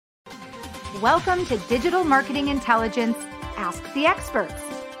Welcome to Digital Marketing Intelligence Ask the Experts,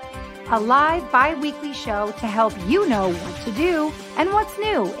 a live bi-weekly show to help you know what to do and what's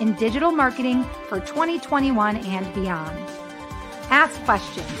new in digital marketing for 2021 and beyond. Ask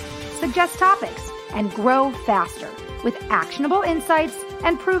questions, suggest topics, and grow faster with actionable insights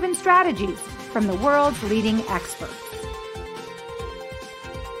and proven strategies from the world's leading experts.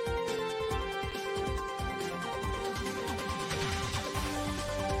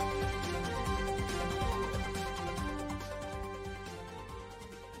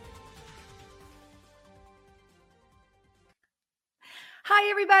 Hi,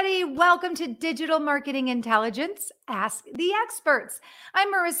 everybody. Welcome to Digital Marketing Intelligence Ask the Experts.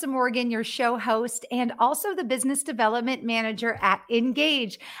 I'm Marissa Morgan, your show host, and also the Business Development Manager at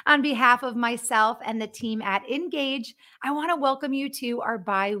Engage. On behalf of myself and the team at Engage, I want to welcome you to our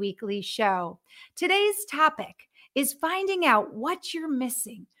bi-weekly show. Today's topic is finding out what you're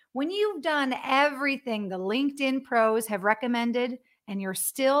missing when you've done everything the LinkedIn pros have recommended and you're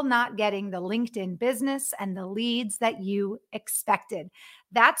still not getting the LinkedIn business and the leads that you expected.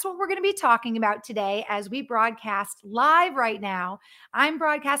 That's what we're going to be talking about today as we broadcast live right now. I'm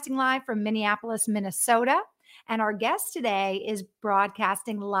broadcasting live from Minneapolis, Minnesota, and our guest today is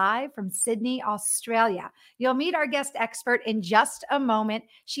broadcasting live from Sydney, Australia. You'll meet our guest expert in just a moment.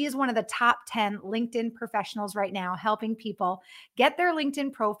 She is one of the top 10 LinkedIn professionals right now, helping people get their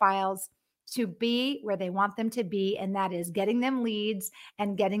LinkedIn profiles to be where they want them to be, and that is getting them leads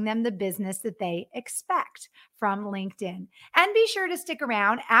and getting them the business that they expect from LinkedIn. And be sure to stick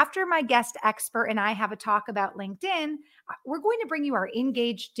around. After my guest expert and I have a talk about LinkedIn, we're going to bring you our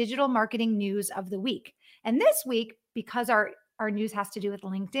Engage digital marketing news of the week. And this week, because our news has to do with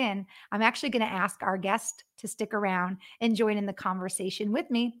LinkedIn, I'm actually going to ask our guest to stick around and join in the conversation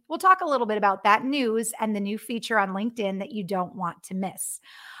with me. We'll talk a little bit about that news and the new feature on LinkedIn that you don't want to miss.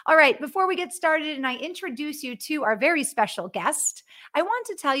 All right, before we get started and I introduce you to our very special guest, I want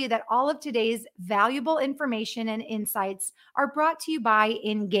to tell you that all of today's valuable information and insights are brought to you by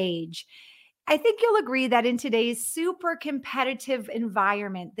Engage. I think you'll agree that in today's super competitive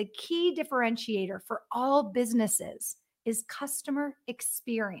environment, the key differentiator for all businesses is customer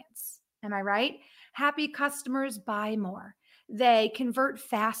experience. Am I right? Happy customers buy more. They convert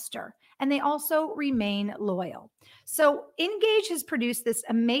faster, and they also remain loyal. So Engage has produced this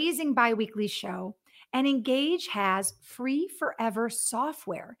amazing bi-weekly show, and Engage has free forever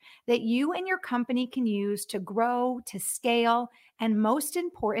software that you and your company can use to grow, to scale, and most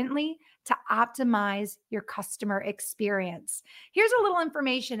importantly, to optimize your customer experience. Here's a little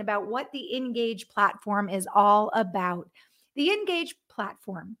information about what the Engage platform is all about. The Engage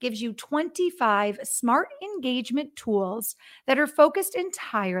platform gives you 25 smart engagement tools that are focused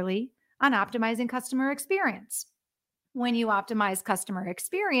entirely on optimizing customer experience. When you optimize customer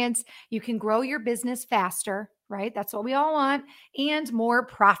experience, you can grow your business faster, right? That's what we all want, and more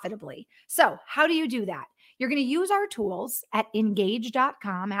profitably. So how do you do that? You're going to use our tools at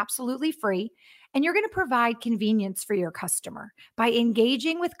engage.com, absolutely free, and you're going to provide convenience for your customer by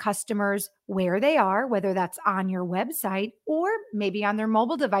engaging with customers where they are, whether that's on your website or maybe on their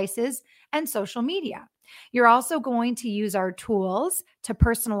mobile devices and social media. You're also going to use our tools to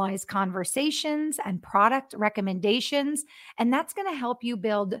personalize conversations and product recommendations, and that's going to help you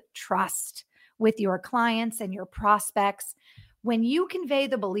build trust with your clients and your prospects. When you convey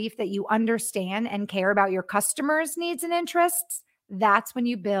the belief that you understand and care about your customers' needs and interests, that's when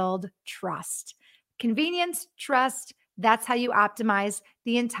you build trust. Convenience, trust, that's how you optimize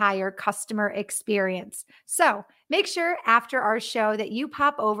the entire customer experience. So make sure after our show that you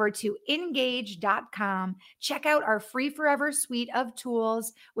pop over to engage.com, check out our free forever suite of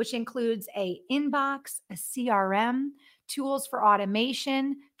tools, which includes a inbox, a CRM, tools for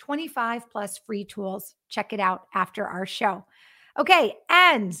automation, 25 plus free tools. Check it out after our show. Okay,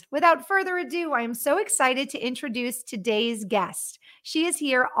 and without further ado, I am so excited to introduce today's guest. She is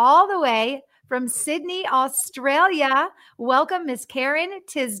here all the way from Sydney, Australia. Welcome, Miss Karen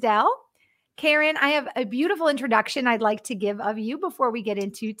Tisdell. Karen, I have a beautiful introduction I'd like to give of you before we get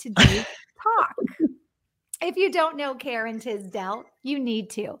into today's talk. If you don't know Karen Tisdell, you need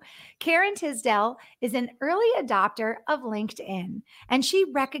to. Karen Tisdell is an early adopter of LinkedIn, and she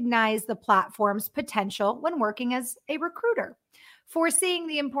recognized the platform's potential when working as a recruiter. Foreseeing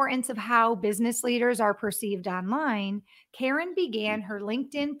the importance of how business leaders are perceived online, Karen began her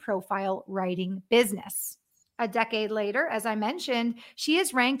LinkedIn profile writing business. A decade later, as I mentioned, she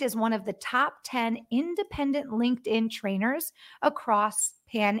is ranked as one of the top 10 independent LinkedIn trainers across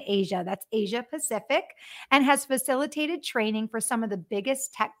Pan-Asia, that's Asia Pacific, and has facilitated training for some of the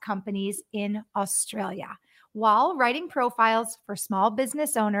biggest tech companies in Australia. while writing profiles for small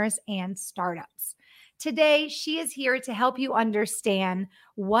business owners and startups. Today, she is here to help you understand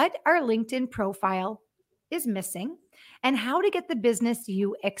what our LinkedIn profile is missing and how to get the business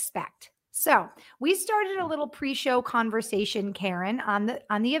you expect. So we started a little pre-show conversation, Karen, on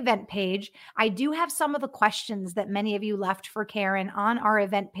the event page. I do have some of the questions that many of you left for Karen on our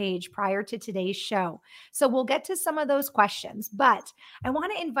event page prior to today's show. So we'll get to some of those questions, but I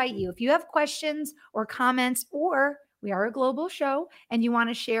want to invite you, if you have questions or comments, or we are a global show and you want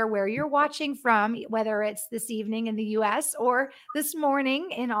to share where you're watching from, whether it's this evening in the US or this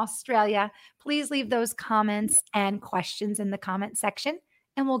morning in Australia, please leave those comments and questions in the comment section,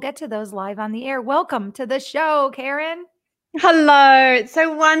 and we'll get to those live on the air. Welcome to the show, Karen. Hello. It's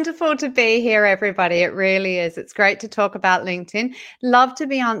so wonderful to be here, everybody. It really is. It's great to talk about LinkedIn. Love to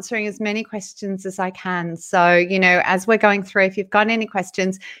be answering as many questions as I can. So, as we're going through, if you've got any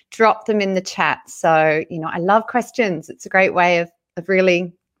questions, drop them in the chat. So, I love questions. It's a great way of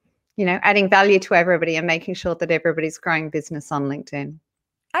really, adding value to everybody and making sure that everybody's growing business on LinkedIn.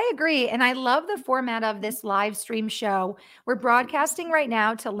 I agree. And I love the format of this live stream show. We're broadcasting right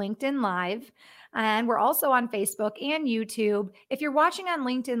now to LinkedIn Live, and we're also on Facebook and YouTube. If you're watching on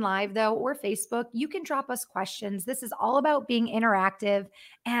LinkedIn Live, though, or Facebook, you can drop us questions. This is all about being interactive.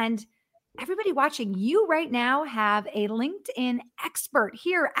 And everybody watching, you right now have a LinkedIn expert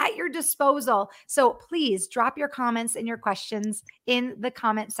here at your disposal. So please drop your comments and your questions in the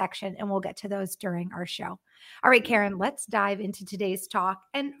comment section, and we'll get to those during our show. All right, Karen, let's dive into today's talk.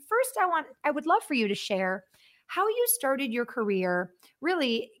 And first, I would love for you to share how you started your career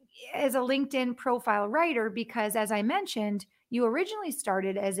really as a LinkedIn profile writer, because as I mentioned, you originally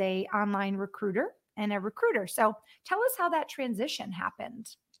started as an online recruiter and a recruiter. So tell us how that transition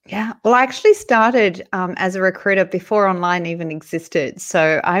happened. Yeah, well, I actually started as a recruiter before online even existed.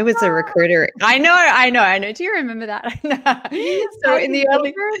 So I was a recruiter. I know. Do you remember that? So in the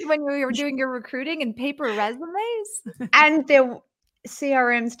early when we were doing your recruiting and paper resumes, and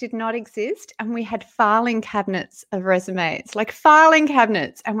CRMs did not exist, and we had filing cabinets of resumes, like filing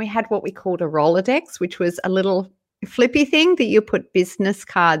cabinets, and we had what we called a Rolodex, which was a little flippy thing that you put business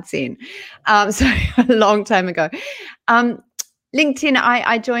cards in. So a long time ago. LinkedIn,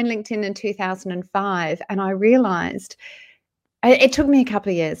 I joined LinkedIn in 2005, and I realized, it took me a couple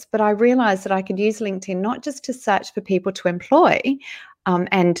of years, but I realized that I could use LinkedIn not just to search for people to employ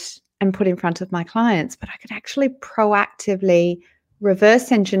and put in front of my clients, but I could actually proactively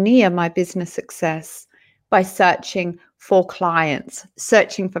reverse engineer my business success by searching for clients,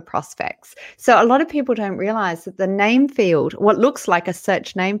 searching for prospects. So a lot of people don't realize that the name field, what looks like a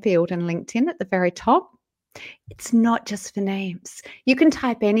search name field in LinkedIn at the very top, it's not just for names. You can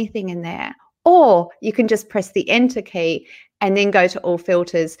type anything in there, or you can just press the enter key and then go to all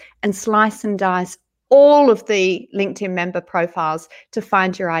filters and slice and dice all of the LinkedIn member profiles to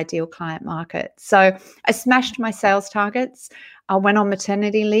find your ideal client market. So I smashed my sales targets. I went on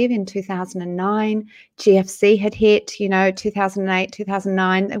maternity leave in 2009. GFC had hit, 2008,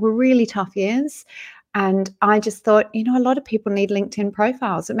 2009. They were really tough years. And I just thought, a lot of people need LinkedIn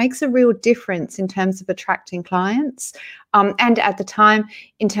profiles. It makes a real difference in terms of attracting clients and at the time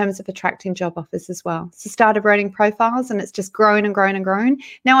in terms of attracting job offers as well. So started writing profiles, and it's just grown and grown and grown.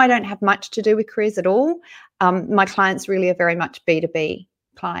 Now I don't have much to do with careers at all. My clients really are very much B2B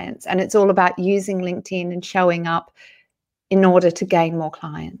clients, and it's all about using LinkedIn and showing up in order to gain more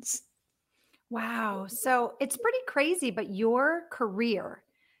clients. Wow. So it's pretty crazy, but your career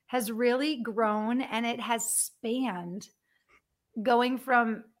has really grown, and it has spanned going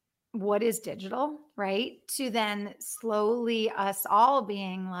from what is digital, right? To then slowly us all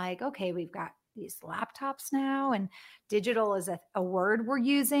being like, okay, we've got these laptops now, and digital is a word we're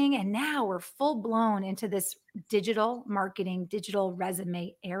using. And now we're full blown into this digital marketing, digital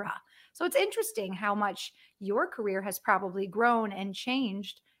resume era. So it's interesting how much your career has probably grown and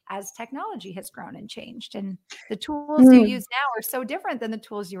changed as technology has grown and changed. And the tools you use now are so different than the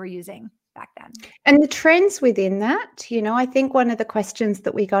tools you were using back then. And the trends within that, I think one of the questions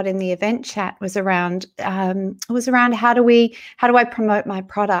that we got in the event chat was around how do I promote my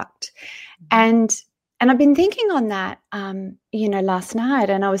product? And I've been thinking on that, last night,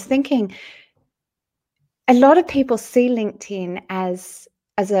 and I was thinking a lot of people see LinkedIn as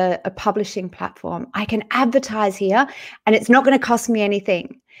a publishing platform. I can advertise here and it's not going to cost me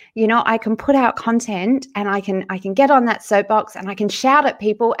anything. I can put out content and I can get on that soapbox and I can shout at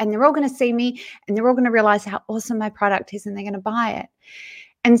people, and they're all going to see me and they're all going to realize how awesome my product is, and they're going to buy it.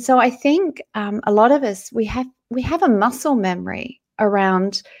 And so I think a lot of us, we have a muscle memory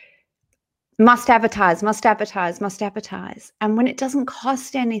around must advertise, must advertise, must advertise. And when it doesn't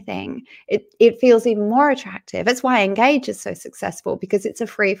cost anything, it feels even more attractive. That's why Engage is so successful, because it's a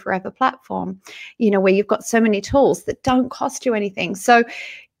free forever platform, where you've got so many tools that don't cost you anything. So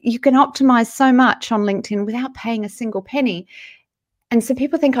you can optimize so much on LinkedIn without paying a single penny. And so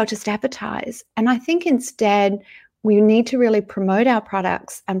people think, I'll just advertise. And I think instead, we need to really promote our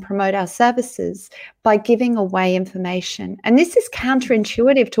products and promote our services by giving away information. And this is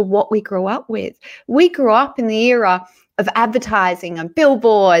counterintuitive to what we grew up with. We grew up in the era of advertising and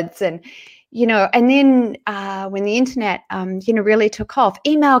billboards and, and then when the internet, really took off,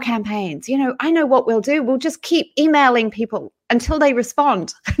 email campaigns, I know what we'll do. We'll just keep emailing people until they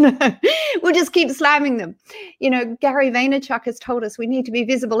respond. We'll just keep slamming them. Gary Vaynerchuk has told us we need to be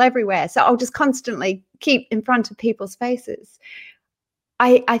visible everywhere. So I'll just constantly keep in front of people's faces.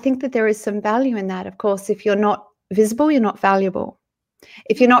 I think that there is some value in that. Of course, if you're not visible, you're not valuable.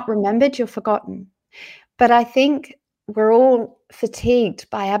 If you're not remembered, you're forgotten. But I think we're all fatigued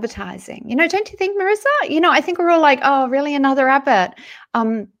by advertising. Don't you think, Marissa? I think we're all like, oh, really, another advert?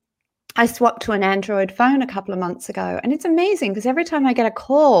 I swapped to an Android phone a couple of months ago, and it's amazing because every time I get a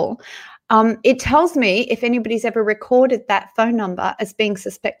call, it tells me if anybody's ever recorded that phone number as being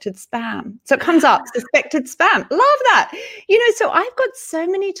suspected spam. So it comes up, suspected spam. Love that. So I've got so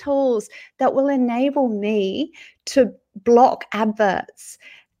many tools that will enable me to block adverts.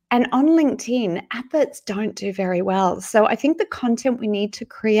 And on LinkedIn, adverts don't do very well. So I think the content we need to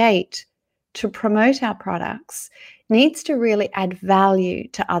create to promote our products needs to really add value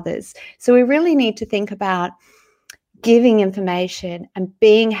to others. So we really need to think about giving information and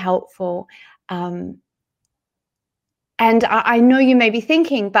being helpful. And I know you may be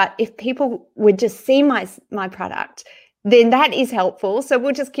thinking, but if people would just see my product, then that is helpful. So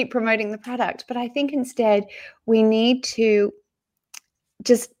we'll just keep promoting the product. But I think instead we need to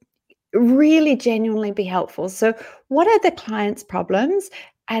just really genuinely be helpful. So what are the client's problems?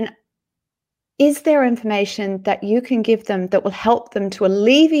 And is there information that you can give them that will help them to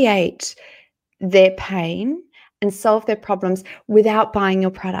alleviate their pain and solve their problems without buying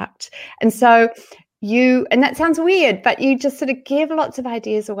your product? And so and that sounds weird, but you just sort of give lots of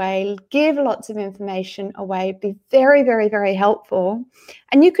ideas away, give lots of information away, be very, very, very helpful.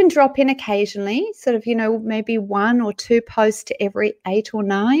 And you can drop in occasionally, sort of, maybe 1 or 2 posts to every 8 or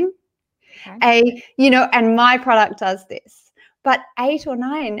 9. Okay. And my product does this. But 8 or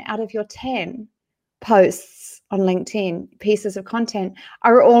 9 out of your 10 posts on LinkedIn, pieces of content,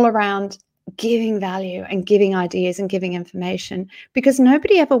 are all around giving value and giving ideas and giving information, because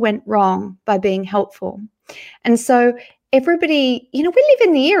nobody ever went wrong by being helpful. And so everybody, we live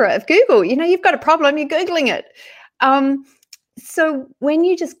in the era of Google. You've got a problem, you're Googling it. So when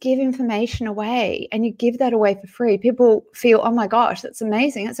you just give information away and you give that away for free, people feel, oh my gosh, that's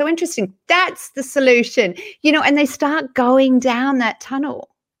amazing. That's so interesting. That's the solution, and they start going down that tunnel.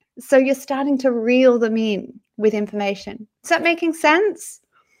 So you're starting to reel them in with information. Is that making sense?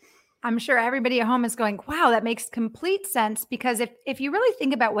 I'm sure everybody at home is going, wow, that makes complete sense. Because if you really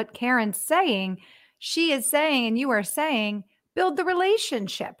think about what Karen's saying, she is saying, and you are saying, build the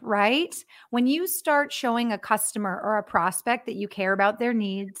relationship, right? When you start showing a customer or a prospect that you care about their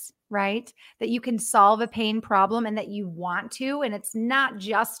needs, right? That you can solve a pain problem and that you want to, and it's not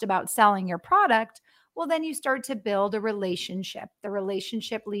just about selling your product, well, then you start to build a relationship. The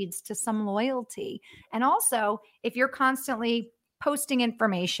relationship leads to some loyalty. And also, if you're constantly posting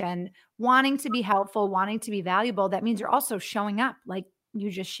information, wanting to be helpful, wanting to be valuable, that means you're also showing up like you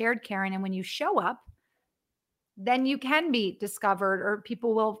just shared, Karen. And when you show up, then you can be discovered or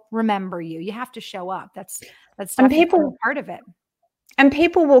people will remember you. You have to show up. That's definitely part of it. And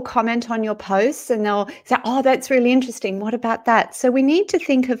people will comment on your posts and they'll say, oh, that's really interesting. What about that? So we need to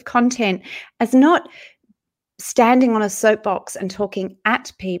think of content as not standing on a soapbox and talking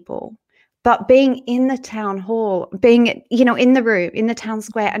at people, but being in the town hall, being, in the room, in the town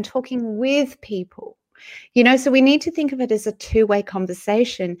square and talking with people. So we need to think of it as a two-way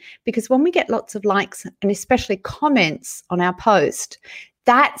conversation, because when we get lots of likes and especially comments on our post,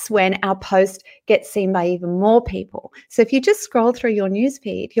 that's when our post gets seen by even more people. So if you just scroll through your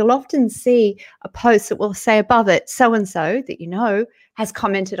newsfeed, you'll often see a post that will say above it, so-and-so that has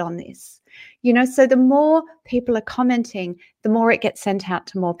commented on this. So the more people are commenting, the more it gets sent out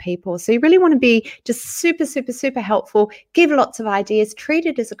to more people. So you really want to be just super, super, super helpful, give lots of ideas, treat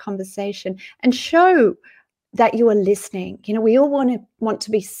it as a conversation and show that you are listening. We all want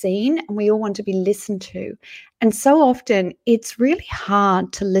to be seen and we all want to be listened to. And so often it's really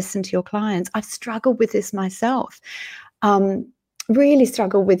hard to listen to your clients. I've struggled with this myself. really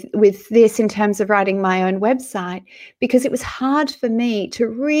struggled with this in terms of writing my own website, because it was hard for me to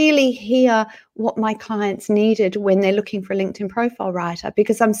really hear what my clients needed when they're looking for a LinkedIn profile writer,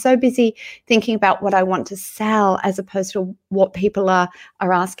 because I'm so busy thinking about what I want to sell as opposed to what people are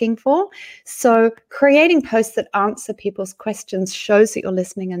asking for. So creating posts that answer people's questions shows that you're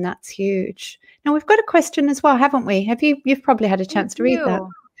listening, and that's huge. Now we've got a question as well, haven't we? You've probably had a chance to read that.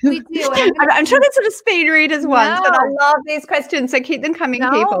 We do. And I'm trying to sort of speed read as once, but I love these questions, so keep them coming,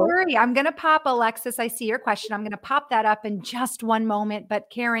 people. Don't worry. I'm going to pop, Alexis, I see your question. I'm going to pop that up in just one moment. But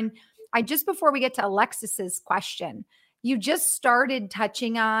Karen, before we get to Alexis's question, you just started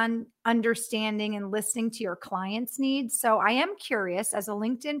touching on understanding and listening to your clients' needs. So I am curious, as a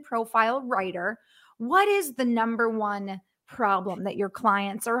LinkedIn profile writer, what is the number one problem that your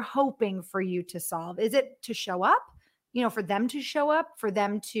clients are hoping for you to solve? Is it to show up? For them to show up, for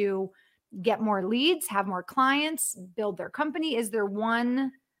them to get more leads, have more clients, build their company? Is there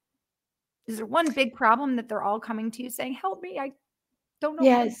one big problem that they're all coming to you saying, help me, I don't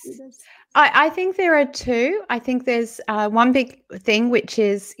know how to do this? I think there are two. I think there's one big thing, which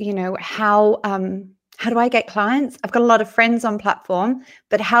is, how do I get clients? I've got a lot of friends on platform,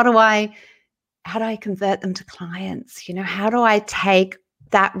 but how do I convert them to clients? How do I take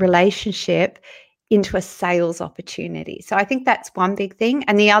that relationship into a sales opportunity? So I think that's one big thing.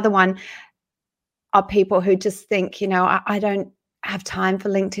 And the other one are people who just think, I don't have time for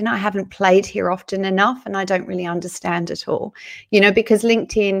LinkedIn. I haven't played here often enough, and I don't really understand it all, because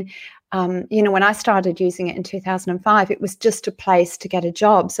LinkedIn, when I started using it in 2005, it was just a place to get a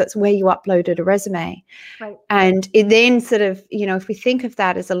job. So it's where you uploaded a resume. Right. And it then sort of, if we think of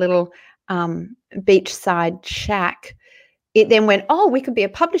that as a little beachside shack, it then went, we could be a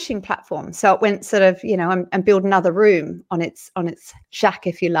publishing platform. So it went sort of, and build another room on its shack,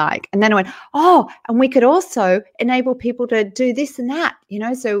 if you like. And then it went, and we could also enable people to do this and that,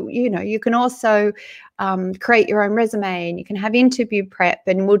 So, you can also create your own resume, and you can have interview prep,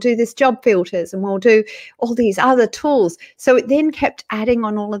 and we'll do this job filters, and we'll do all these other tools. So it then kept adding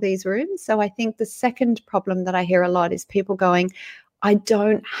on all of these rooms. So I think the second problem that I hear a lot is people going, I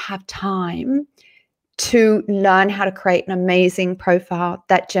don't have time to learn how to create an amazing profile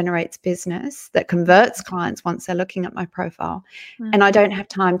that generates business, that converts clients once they're looking at my profile. Mm-hmm. And I don't have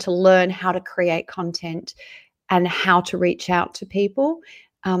time to learn how to create content and how to reach out to people.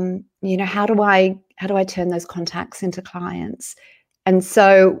 How do I turn those contacts into clients? And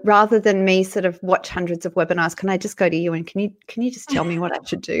so rather than me sort of watch hundreds of webinars, can I just go to you and can you just tell me what I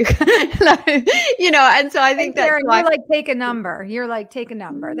should do? And so I think that's Karen, you're like, take a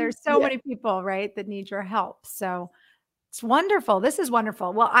number. There's so many people, right, that need your help. So it's wonderful. This is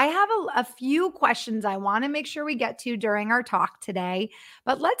wonderful. Well, I have a few questions I want to make sure we get to during our talk today,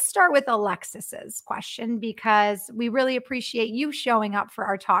 but let's start with Alexis's question, because we really appreciate you showing up for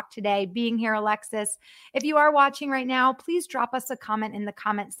our talk today, being here, Alexis. If you are watching right now, please drop us a comment in the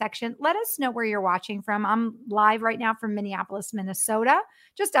comment section. Let us know where you're watching from. I'm live right now from Minneapolis, Minnesota,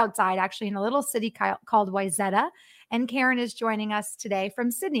 just outside, actually, in a little city called Wayzata. And Karen is joining us today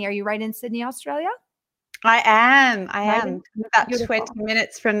from Sydney. Are you right in Sydney, Australia? I am. About Beautiful. 20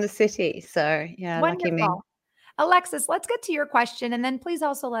 minutes from the city. So yeah, wonderful. Lucky me. Alexis, let's get to your question, and then please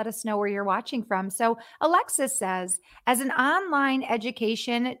also let us know where you're watching from. So Alexis says, as an online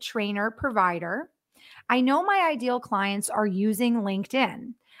education trainer provider, I know my ideal clients are using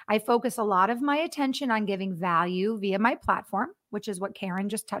LinkedIn. I focus a lot of my attention on giving value via my platform, which is what Karen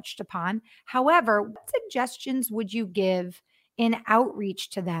just touched upon. However, what suggestions would you give in outreach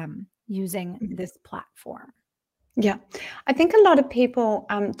to them using this platform? Yeah, I think a lot of people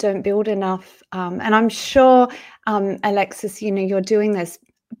don't build enough, and I'm sure, Alexis, you're doing this,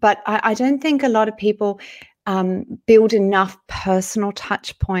 but I don't think a lot of people build enough personal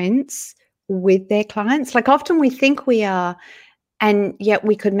touch points with their clients. Like often we think we are, and yet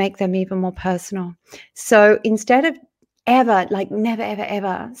we could make them even more personal. So instead of never,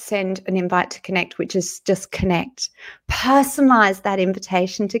 ever send an invite to connect, which is just connect. Personalize that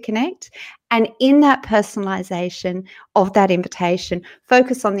invitation to connect. And in that personalization of that invitation,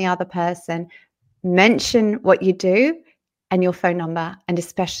 focus on the other person, mention what you do and your phone number, and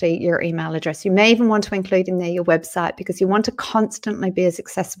especially your email address. You may even want to include in there your website, because you want to constantly be as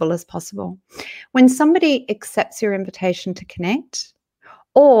accessible as possible. When somebody accepts your invitation to connect,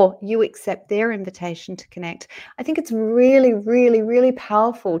 or you accept their invitation to connect, I think it's really, really, really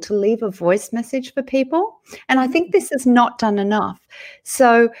powerful to leave a voice message for people. And I think this is not done enough.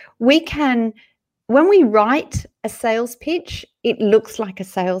 So we can, when we write a sales pitch, it looks like a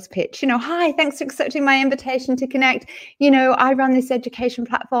sales pitch. Hi, thanks for accepting my invitation to connect. I run this education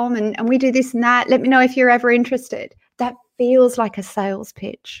platform and we do this and that. Let me know if you're ever interested. That feels like a sales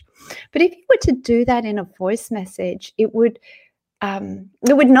pitch. But if you were to do that in a voice message, it would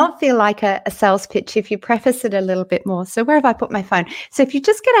not feel like a sales pitch if you preface it a little bit more. So where have I put my phone? So if you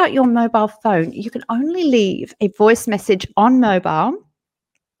just get out your mobile phone, you can only leave a voice message on mobile.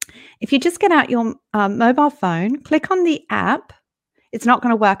 If you just get out your mobile phone, click on the app. It's not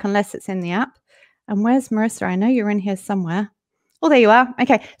going to work unless it's in the app. And where's Marissa? I know you're in here somewhere. Oh, there you are.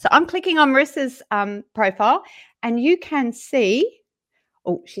 Okay, so I'm clicking on Marissa's profile, and you can see,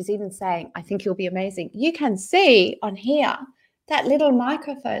 oh, she's even saying, I think you'll be amazing. You can see on here that little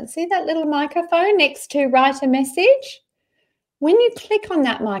microphone. See that little microphone next to write a message? When you click on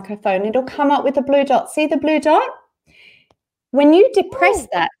that microphone, it'll come up with a blue dot. See the blue dot? When you depress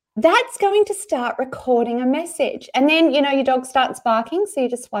that, that's going to start recording a message. And then, your dog starts barking, so you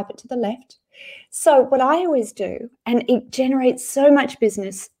just swipe it to the left. So what I always do, and it generates so much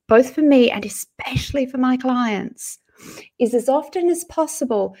business, both for me and especially for my clients, is as often as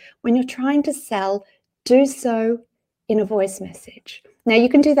possible when you're trying to sell, do so in a voice message. Now, you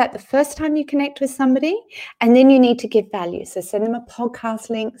can do that the first time you connect with somebody, and then you need to give value. So send them a podcast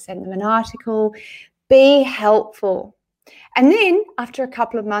link, send them an article, be helpful. And then after a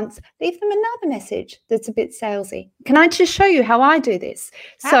couple of months, leave them another message that's a bit salesy. Can I just show you how I do this?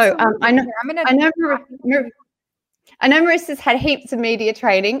 So I know Marissa's had heaps of media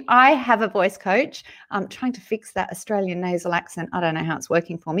training. I have a voice coach. I'm trying to fix that Australian nasal accent. I don't know how it's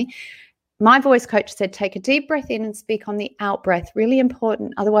working for me. My voice coach said, take a deep breath in and speak on the out breath. Really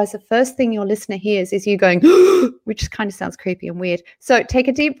important. Otherwise, the first thing your listener hears is you going, which kind of sounds creepy and weird. So take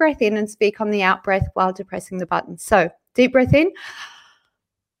a deep breath in and speak on the out breath while depressing the button. So deep breath in.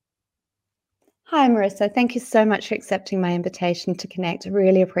 Hi, Marissa. Thank you so much for accepting my invitation to connect. I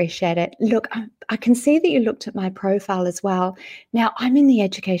really appreciate it. Look, I can see that you looked at my profile as well. Now, I'm in the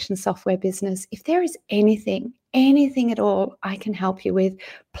education software business. If there is anything at all I can help you with,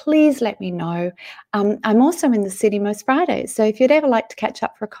 please let me know. I'm also in the city most Fridays. So if you'd ever like to catch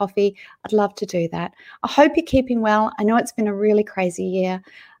up for a coffee, I'd love to do that. I hope you're keeping well. I know it's been a really crazy year.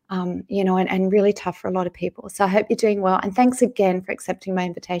 And really tough for a lot of people. So I hope you're doing well. And thanks again for accepting my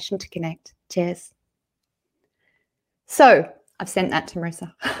invitation to connect. Cheers. So I've sent that to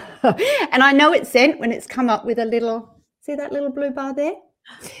Marissa. And I know it's sent when it's come up with a little, see that little blue bar there?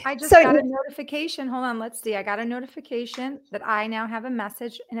 I just got a notification. Hold on. Let's see. I got a notification that I now have a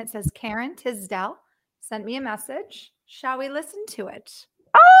message, and it says Karen Tisdale sent me a message. Shall we listen to it?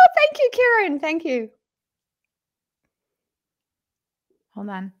 Oh, thank you, Karen. Thank you. Hold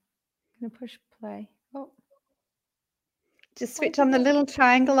on. I'm going to push play. Oh. Just switch on the little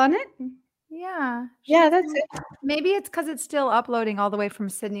triangle on it. Yeah. Yeah, that's it. Maybe it's because it's still uploading all the way from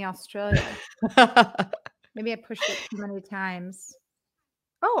Sydney, Australia. Maybe I pushed it too many times.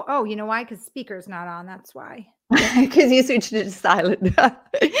 Oh, you know why? Because speaker's not on. That's why. Because you switched it to silent.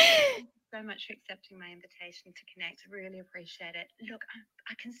 So much for accepting my invitation to connect. I really appreciate it. Look,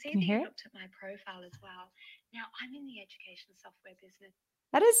 I can see that you looked at my profile as well. Now, I'm in the education software business.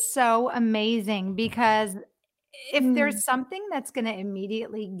 That is so amazing, because if there's something that's going to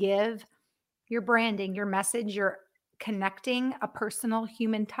immediately give your branding, your message, your connecting a personal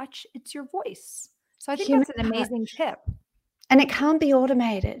human touch, it's your voice. So I think that's an amazing tip. And it can't be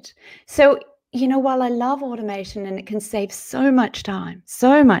automated. So, while I love automation and it can save so much time,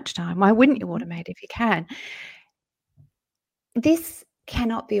 why wouldn't you automate if you can? This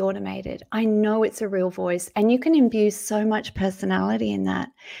cannot be automated. I know it's a real voice, and you can imbue so much personality in that.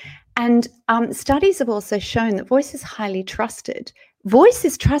 And studies have also shown that voice is highly trusted. Voice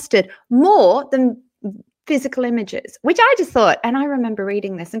is trusted more than physical images, which I just thought, and I remember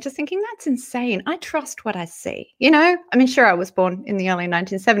reading this and just thinking, that's insane. I trust what I see. Sure, I was born in the early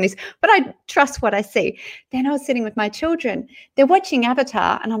 1970s, but I trust what I see. Then I was sitting with my children. They're watching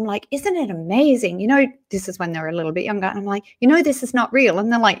Avatar, and I'm like, isn't it amazing? This is when they were a little bit younger. And I'm like, this is not real.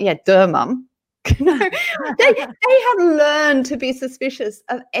 And they're like, yeah, duh, mum. They have learned to be suspicious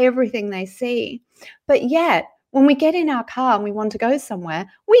of everything they see. But yet, when we get in our car and we want to go somewhere,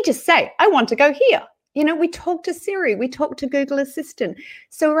 we just say, I want to go here. We talk to Siri, we talk to Google Assistant.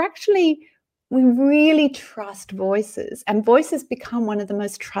 So we really trust voices, and voices become one of the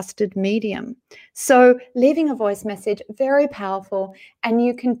most trusted medium. So leaving a voice message, very powerful, and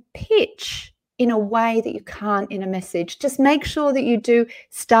you can pitch in a way that you can't in a message. Just make sure that you do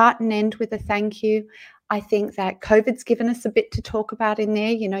start and end with a thank you. I think that COVID's given us a bit to talk about in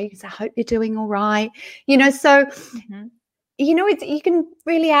there. You can say, I hope you're doing all right. So... Mm-hmm. You can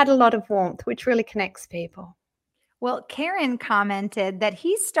really add a lot of warmth, which really connects people. Well, Karen commented that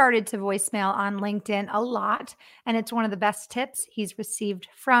he started to voicemail on LinkedIn a lot, and it's one of the best tips he's received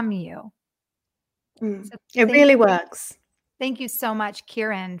from you. So it really works. Thank you so much,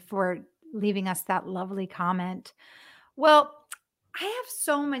 Kieran, for leaving us that lovely comment. Well, I have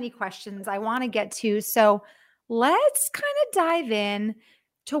so many questions I want to get to. So let's kind of dive in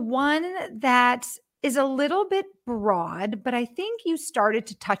to one that is a little bit broad, but I think you started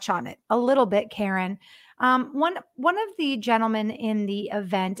to touch on it a little bit, Karen. One of the gentlemen in the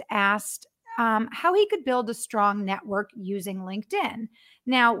event asked how he could build a strong network using LinkedIn.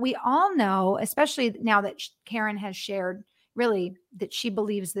 Now, we all know, especially now that Karen has shared really that she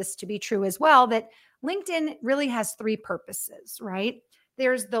believes this to be true as well, that LinkedIn really has three purposes, right?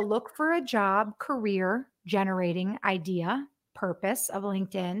 There's the look for a job, career generating idea, purpose of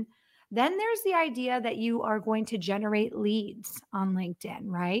LinkedIn. Then there's the idea that you are going to generate leads on LinkedIn,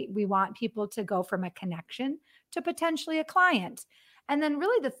 right? We want people to go from a connection to potentially a client. And then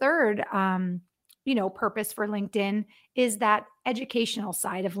really the third, purpose for LinkedIn is that educational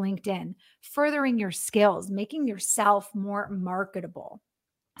side of LinkedIn, furthering your skills, making yourself more marketable.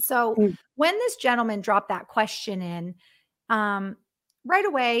 So when this gentleman dropped that question in, right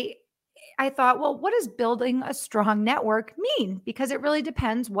away, I thought, well, what does building a strong network mean? Because it really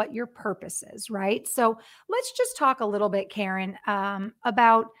depends what your purpose is, right? So let's just talk a little bit, Karen,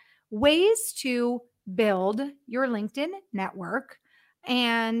 about ways to build your LinkedIn network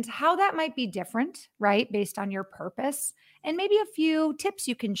and how that might be different, right? Based on your purpose, and maybe a few tips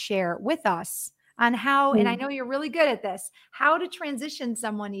you can share with us on how, and I know you're really good at this, how to transition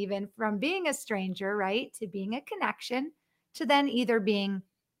someone even from being a stranger, right, to being a connection, to then either being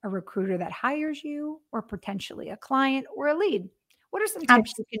a recruiter that hires you or potentially a client or a lead. What are some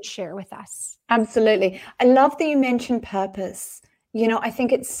tips you can share with us? Absolutely. I love that you mentioned purpose. I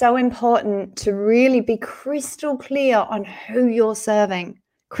think it's so important to really be crystal clear on who you're serving,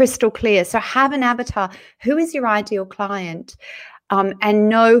 crystal clear. So have an avatar. Who is your ideal client? And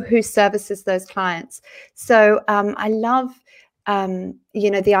know who services those clients. So I love,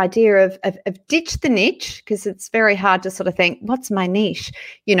 the idea of ditch the niche, because it's very hard to sort of think, what's my niche,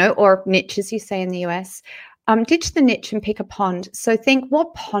 or niche, as you say in the US. Ditch the niche and pick a pond. So think,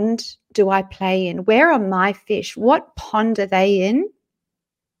 what pond do I play in? Where are my fish? What pond are they in?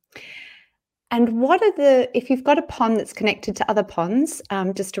 And if you've got a pond that's connected to other ponds,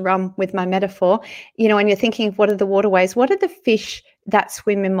 just to run with my metaphor, and you're thinking of what are the waterways, what are the fish that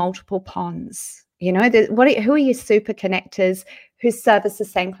swim in multiple ponds? Who are your super connectors who service the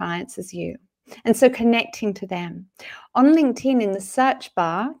same clients as you? And so connecting to them. On LinkedIn, in the search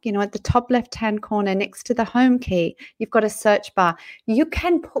bar, at the top left-hand corner next to the home key, you've got a search bar. You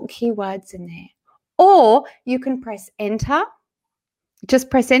can put keywords in there, or you can press enter. Just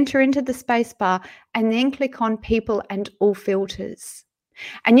press enter into the space bar and then click on people and all filters.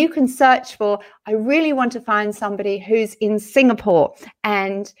 And you can search for, I really want to find somebody who's in Singapore,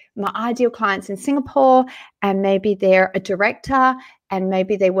 and my ideal client's in Singapore, and maybe they're a director, and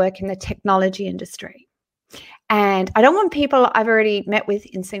maybe they work in the technology industry. And I don't want people I've already met with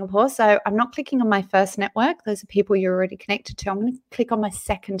in Singapore, so I'm not clicking on my first network. Those are people you're already connected to. I'm going to click on my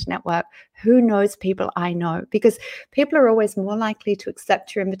second network. Who knows people I know? Because people are always more likely to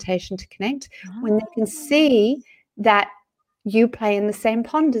accept your invitation to connect when they can see that you play in the same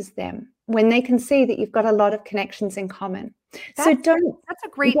pond as them, when they can see that you've got a lot of connections in common. That's a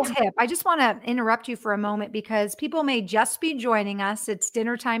great tip. I just want to interrupt you for a moment because people may just be joining us. It's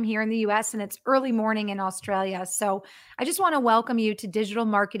dinner time here in the US and it's early morning in Australia. So I just want to welcome you to Digital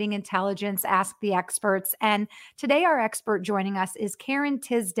Marketing Intelligence, Ask the Experts. And today our expert joining us is Karen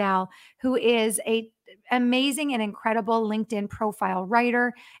Tisdale, who is an amazing and incredible LinkedIn profile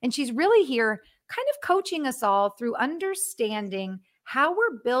writer. And she's really here kind of coaching us all through understanding how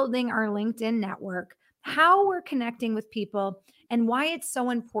we're building our LinkedIn network, how we're connecting with people, and why it's so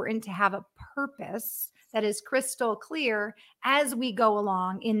important to have a purpose that is crystal clear as we go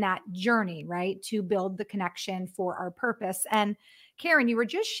along in that journey, right? To build the connection for our purpose. And Karen, you were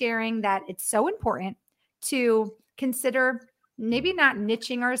just sharing that it's so important to consider maybe not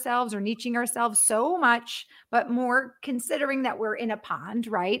niching ourselves so much, but more considering that we're in a pond,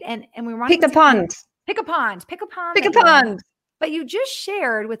 right? And we want pick a pond. But you just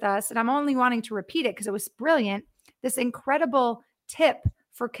shared with us, and I'm only wanting to repeat it because it was brilliant, this incredible tip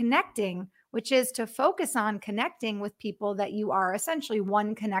for connecting, which is to focus on connecting with people that you are essentially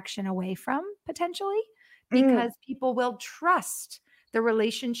one connection away from potentially, because people will trust the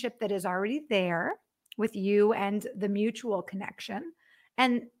relationship that is already there with you and the mutual connection.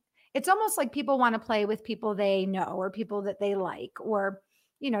 And it's almost like people want to play with people they know or people that they like, or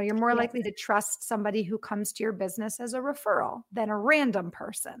you're more likely to trust somebody who comes to your business as a referral than a random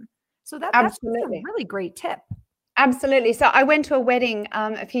person. So that's a really great tip. Absolutely. So I went to a wedding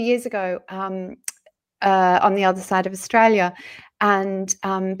a few years ago, on the other side of Australia, and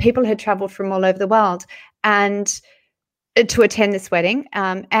people had traveled from all over the world and to attend this wedding.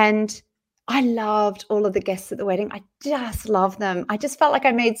 And I loved all of the guests at the wedding. I just loved them. I just felt like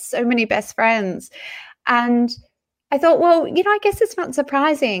I made so many best friends. And I thought, well, I guess it's not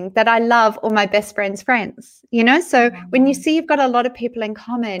surprising that I love all my best friends' friends, So when you see you've got a lot of people in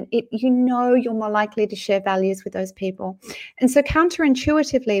common, you're more likely to share values with those people. And so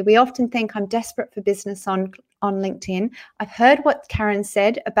counterintuitively, we often think I'm desperate for business on LinkedIn. I've heard what Karen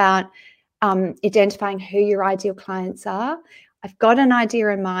said about identifying who your ideal clients are. I've got an idea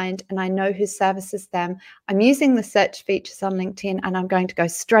in mind and I know who services them. I'm using the search features on LinkedIn and I'm going to go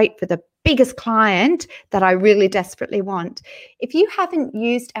straight for the biggest client that I really desperately want. If you haven't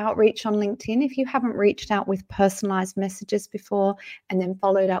used outreach on LinkedIn, if you haven't reached out with personalized messages before and then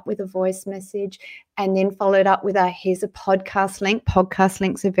followed up with a voice message and then followed up with here's a podcast link. Podcast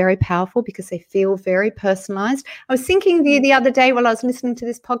links are very powerful because they feel very personalized. I was thinking of you the other day while I was listening to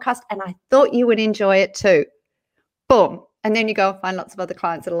this podcast and I thought you would enjoy it too. Boom. And then you go and find lots of other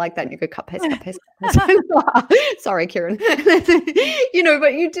clients that are like that and you go cut, paste. Sorry, Kieran.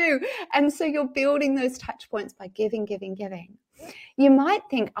 But you do. And so you're building those touch points by giving. You might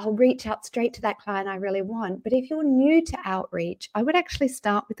think, I'll reach out straight to that client I really want. But if you're new to outreach, I would actually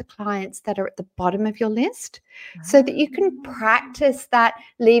start with the clients that are at the bottom of your list so that you can practice that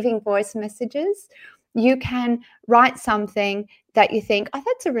leaving voice messages. You can write something that you think,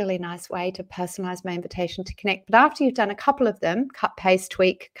 that's a really nice way to personalize my invitation to connect. But after you've done a couple of them, cut, paste,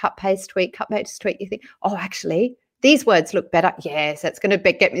 tweak, you think, actually, these words look better. Yes, that's going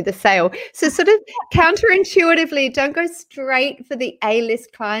to get me the sale. So sort of counterintuitively, don't go straight for the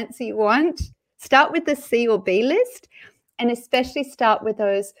A-list clients you want. Start with the C or B list, and especially start with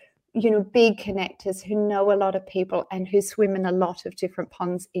those big connectors who know a lot of people and who swim in a lot of different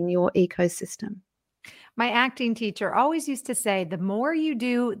ponds in your ecosystem. My acting teacher always used to say, the more you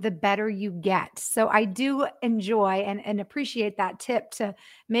do, the better you get. So I do enjoy and appreciate that tip to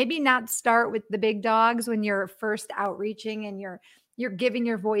maybe not start with the big dogs when you're first outreaching and you're giving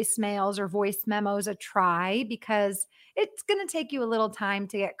your voicemails or voice memos a try, because it's going to take you a little time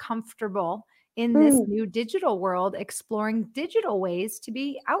to get comfortable in this new digital world, exploring digital ways to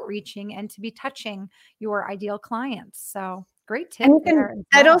be outreaching and to be touching your ideal clients. So great tip there.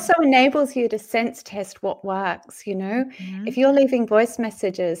 That also enables you to sense test what works, If you're leaving voice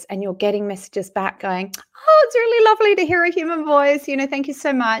messages and you're getting messages back going, it's really lovely to hear a human voice, thank you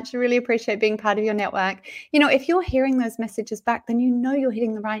so much. I really appreciate being part of your network. If you're hearing those messages back, then you're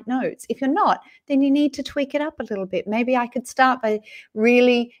hitting the right notes. If you're not, then you need to tweak it up a little bit. Maybe I could start by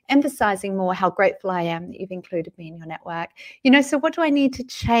really emphasizing more how grateful I am that you've included me in your network. So what do I need to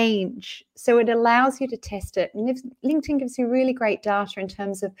change? So it allows you to test it. And LinkedIn gives you really great data in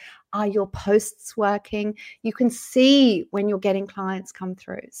terms of, are your posts working? You can see when you're getting clients come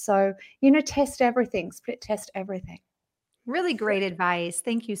through. So, test everything, split test everything. Really great advice.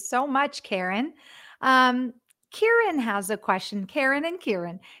 Thank you so much, Karen. Kieran has a question. Karen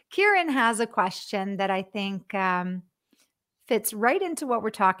has a question that I think fits right into what we're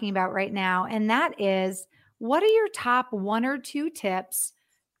talking about right now. And that is, what are your top 1 or 2 tips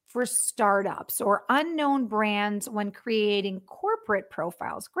for startups or unknown brands when creating corporate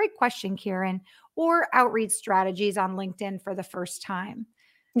profiles? Great question, Kieran. Or outreach strategies on LinkedIn for the first time.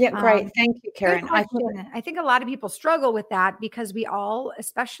 Yeah, great. Thank you, Karen. I think a lot of people struggle with that because we all,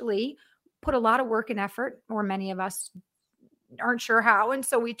 especially, put a lot of work and effort, or many of us aren't sure how. And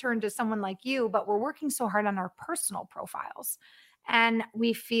so we turn to someone like you, but we're working so hard on our personal profiles. And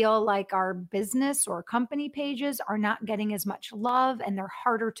we feel like our business or company pages are not getting as much love and they're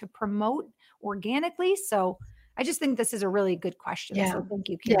harder to promote organically. So I just think this is a really good question. Yeah. So thank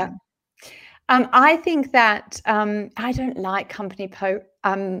you, Karen. Yeah. I think that I don't like company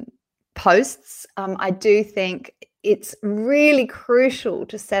posts. I do think it's really crucial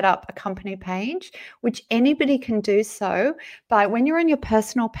to set up a company page, which anybody can do so by, when you're on your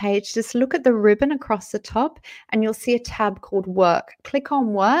personal page, just look at the ribbon across the top and you'll see a tab called work. Click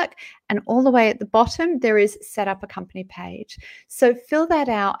on work, and all the way at the bottom, there is set up a company page. So fill that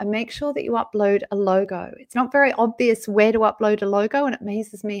out and make sure that you upload a logo. It's not very obvious where to upload a logo, and it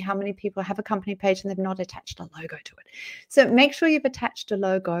amazes me how many people have a company page and they've not attached a logo to it. So make sure you've attached a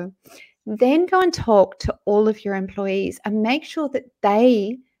logo. Then go and talk to all of your employees and make sure that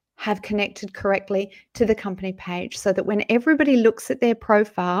they have connected correctly to the company page, so that when everybody looks at their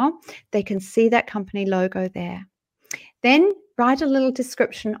profile, they can see that company logo there. Then write a little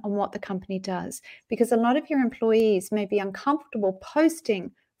description on what the company does, because a lot of your employees may be uncomfortable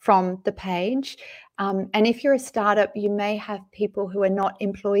posting from the page And if you're a startup, you may have people who are not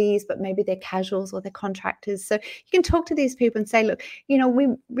employees, but maybe they're casuals or they're contractors. So you can talk to these people and say, look, we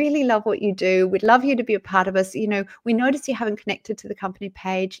really love what you do. We'd love you to be a part of us. We notice you haven't connected to the company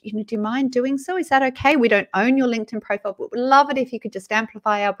page. Do you mind doing so? Is that okay? We don't own your LinkedIn profile, but we'd love it if you could just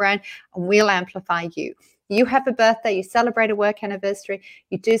amplify our brand, and we'll amplify you. You have a birthday, you celebrate a work anniversary,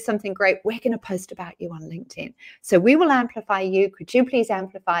 you do something great, we're going to post about you on LinkedIn. So we will amplify you. Could you please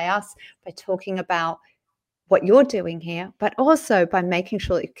amplify us by talking about what you're doing here, but also by making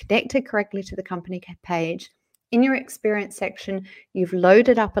sure that you're connected correctly to the company page. In your experience section, you've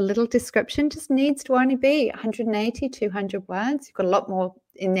loaded up a little description, just needs to only be 180, 200 words. You've got a lot more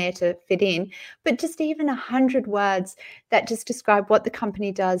in there to fit in, but just even 100 words that just describe what the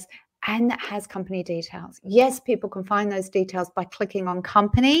company does and that has company details. Yes, people can find those details by clicking on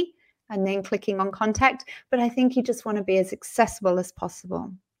company and then clicking on contact, but I think you just want to be as accessible as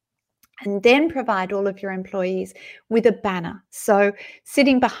possible. And then provide all of your employees with a banner. So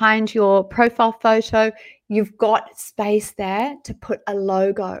sitting behind your profile photo, you've got space there to put a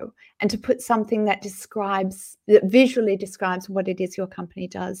logo and to put something that visually describes what it is your company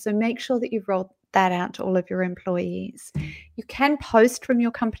does. So make sure that you've rolled that out to all of your employees. You can post from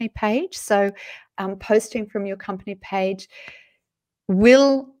your company page. So posting from your company page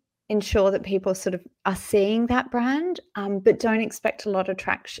will ensure that people sort of are seeing that brand, but don't expect a lot of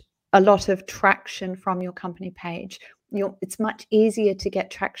traction from your company page. It's much easier to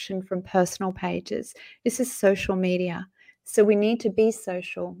get traction from personal pages. This is social media. So we need to be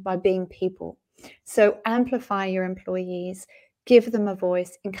social by being people. So amplify your employees, give them a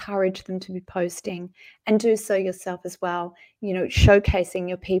voice, encourage them to be posting, and do so yourself as well. Showcasing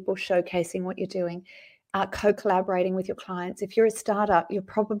your people, showcasing what you're doing. Co-collaborating with your clients. If you're a startup, you're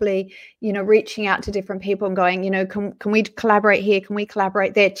probably, reaching out to different people and going, can we collaborate here? Can we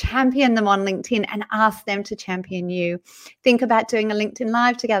collaborate there? Champion them on LinkedIn and ask them to champion you. Think about doing a LinkedIn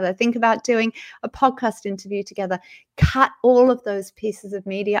Live together. Think about doing a podcast interview together. Cut all of those pieces of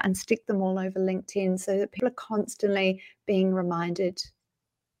media and stick them all over LinkedIn so that people are constantly being reminded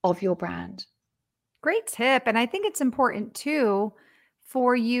of your brand. Great tip. And I think it's important too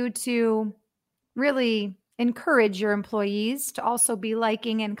for you to really encourage your employees to also be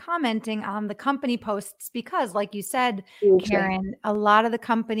liking and commenting on the company posts because, like you said, Karen, a lot of the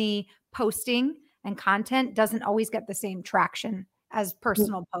company posting and content doesn't always get the same traction as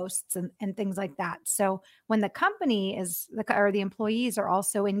personal posts and things like that. So when the company or the employees are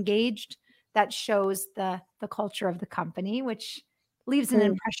also engaged, that shows the culture of the company, which leaves an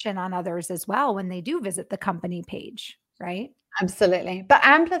impression on others as well when they do visit the company page, right? Absolutely. But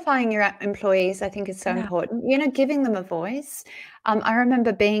amplifying your employees, I think, is so important, giving them a voice. I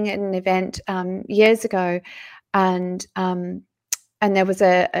remember being at an event years ago and there was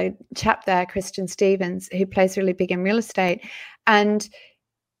a chap there, Christian Stevens, who plays really big in real estate. And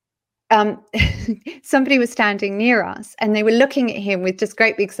somebody was standing near us and they were looking at him with just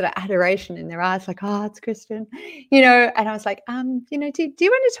great big sort of adoration in their eyes, like, oh, it's Christian, and I was like, do you want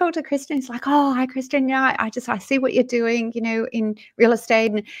to talk to Christian? He's like, oh, hi, Christian. I see what you're doing, in real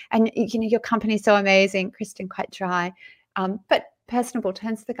estate and your company's so amazing. Christian, quite dry, but personable,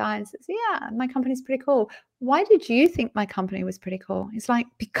 turns to the guy and says, yeah, my company's pretty cool. Why did you think my company was pretty cool? He's like,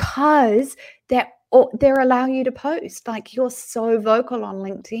 because they're allowing you to post, like you're so vocal on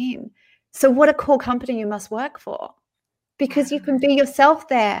LinkedIn. So what a cool company you must work for because you can be yourself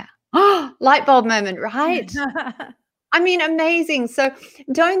there. Oh, light bulb moment, right? I mean, amazing. So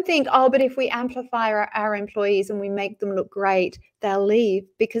don't think, but if we amplify our employees and we make them look great, they'll leave,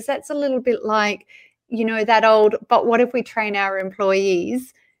 because that's a little bit like, that old, but what if we train our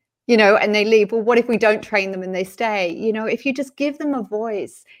employees, and they leave? Well, what if we don't train them and they stay? If you just give them a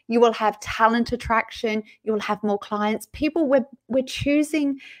voice, you will have talent attraction. You will have more clients. People, we're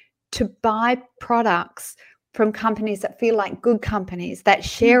choosing to buy products from companies that feel like good companies, that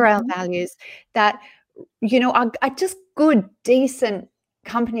share our values, that, are just good, decent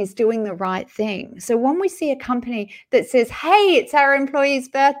companies doing the right thing. So when we see a company that says, hey, it's our employee's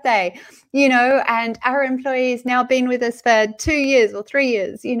birthday, and our employee's now been with us for 2 years or 3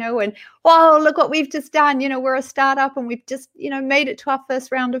 years, and oh, look what we've just done, we're a startup and we've just, made it to our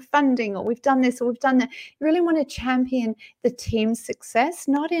first round of funding, or we've done this or we've done that. You really want to champion the team's success,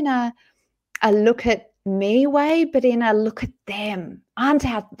 not in a look at me way, but in a look at them.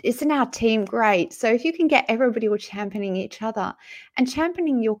 Isn't our team great? So if you can get everybody all championing each other and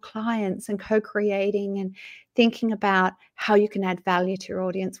championing your clients and co-creating and thinking about how you can add value to your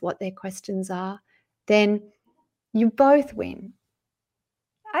audience, what their questions are, then you both win.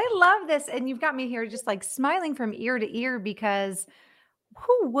 I love this. And you've got me here just like smiling from ear to ear because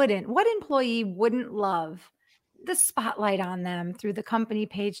who wouldn't? What employee wouldn't love the spotlight on them through the company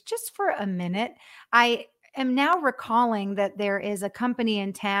page just for a minute? I am now recalling that there is a company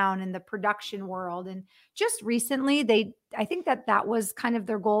in town in the production world. And just recently, I think that was kind of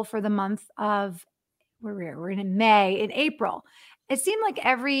their goal for the month of, we're in May, in April. It seemed like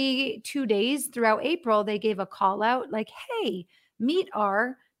every 2 days throughout April, they gave a call out like, hey, meet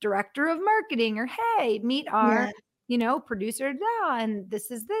our director of marketing, or hey, meet our, Yeah. producer, and this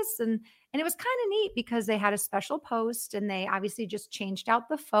is this. And it was kind of neat because they had a special post, and they obviously just changed out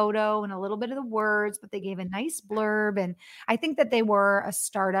the photo and a little bit of the words, but they gave a nice blurb. And I think that they were a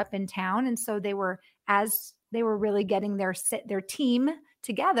startup in town. And so as they were really getting their team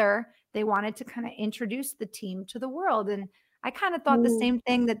together, they wanted to kind of introduce the team to the world. And I kind of thought the same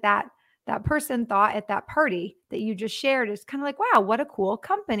thing that person thought at that party that you just shared. Is kind of like, wow, what a cool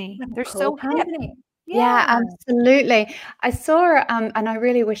company. They're Cool so hip. company. Yeah, Yeah. absolutely. I saw, and I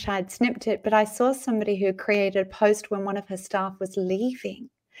really wish I'd snipped it, but I saw somebody who created a post when one of her staff was leaving.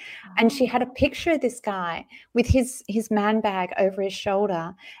 And she had a Oh, picture of this guy with his man bag over his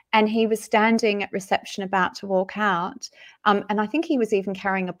shoulder, and he was standing at reception about to walk out. And I think he was even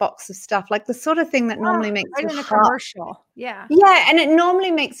carrying a box of stuff, like the sort of thing that normally makes right your in a heart. commercial. Yeah. Yeah, and it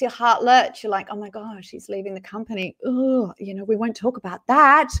normally makes your heart lurch. You're like, oh my gosh, he's leaving the company. Oh, we won't talk about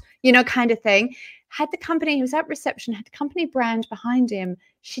that, kind of thing. Had the company, he was at reception, had the company brand behind him.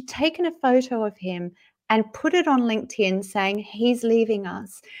 She'd taken a photo of him and put it on LinkedIn saying, he's leaving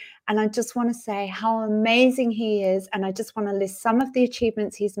us. And I just want to say how amazing he is. And I just want to list some of the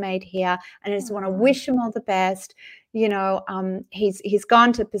achievements he's made here. And I just want to wish him all the best. He's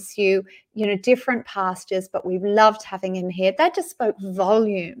gone to pursue, different pastures, but we've loved having him here. That just spoke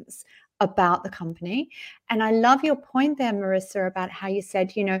volumes about the company. And I love your point there, Marissa, about how you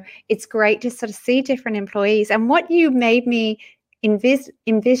said, it's great to sort of see different employees. And what you made me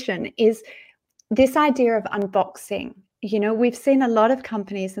envision is this idea of unboxing. We've seen a lot of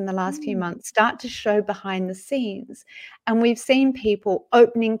companies in the last few months start to show behind the scenes, and we've seen people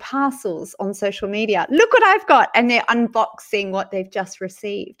opening parcels on social media. Look what I've got, and they're unboxing what they've just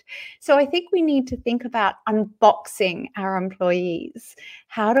received. So I think we need to think about unboxing our employees.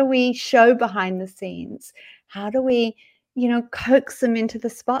 How do we show behind the scenes? How do we coax them into the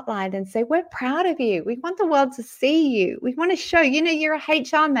spotlight and say, we're proud of you. We want the world to see you. We want to show, you're a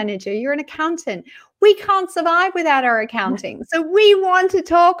HR manager, you're an accountant. We can't survive without our accounting. So we want to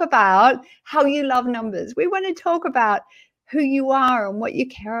talk about how you love numbers. We want to talk about who you are and what you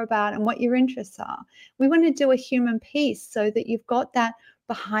care about and what your interests are. We want to do a human piece so that you've got that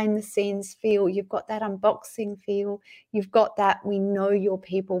behind the scenes feel, you've got that unboxing feel, you've got that we know your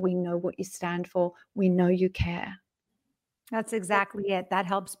people, we know what you stand for, we know you care. That's exactly it. That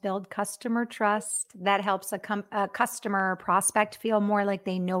helps build customer trust. That helps a customer prospect feel more like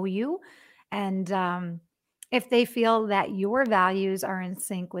they know you. And if they feel that your values are in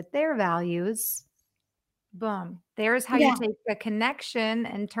sync with their values, boom, there's how you take a connection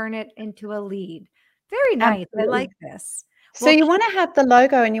and turn it into a lead. Very nice. I Absolutely. like this. So you want to have the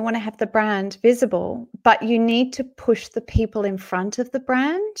logo and you want to have the brand visible, but you need to push the people in front of the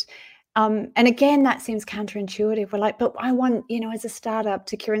brand. And again, that seems counterintuitive. We're like, but I want, as a startup,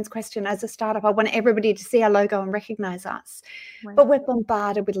 to Kieran's question, as a startup, I want everybody to see our logo and recognize us. Right. But we're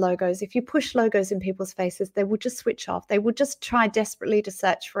bombarded with logos. If you push logos in people's faces, they will just switch off. They will just try desperately to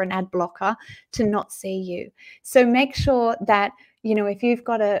search for an ad blocker to not see you. So make sure that, if you've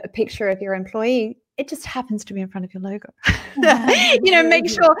got a picture of your employee, it just happens to be in front of your logo. Make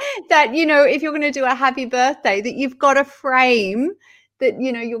sure that, if you're going to do a happy birthday, that you've got a frame that,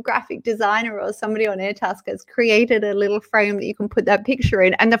 your graphic designer or somebody on Airtask has created a little frame that you can put that picture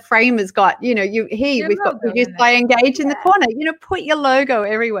in. And the frame has got, we've got produced by Engage in the corner. Put your logo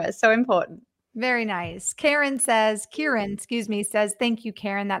everywhere. So important. Very nice. Kieran, says, thank you,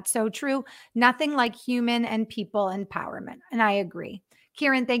 Karen. That's so true. Nothing like human and people empowerment. And I agree.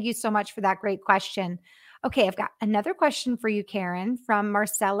 Kieran, thank you so much for that great question. Okay, I've got another question for you, Karen, from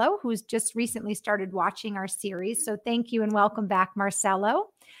Marcelo, who's just recently started watching our series. So thank you and welcome back, Marcelo.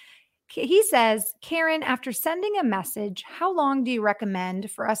 He says, Karen, after sending a message, how long do you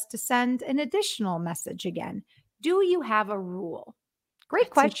recommend for us to send an additional message again? Do you have a rule? Great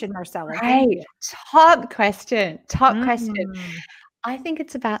question, Marcelo. Right. Top question. I think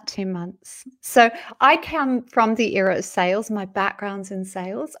it's about 2 months. So I come from the era of sales. My background's in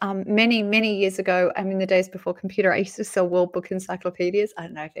sales. Many, many years ago, in the days before computer, I used to sell World Book encyclopedias. I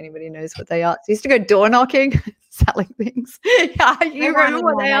don't know if anybody knows what they are. So I used to go door knocking, selling things. Yeah, you remember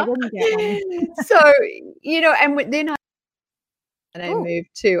what they are? So, and then I moved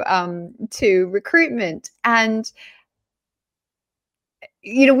to recruitment. And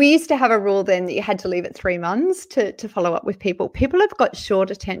we used to have a rule then that you had to leave it 3 months to follow up with people. People have got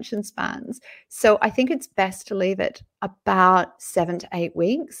short attention spans. So I think it's best to leave it about 7 to 8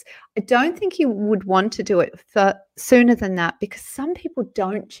 weeks. I don't think you would want to do it for sooner than that, because some people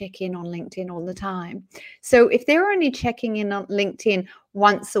don't check in on LinkedIn all the time. So if they're only checking in on LinkedIn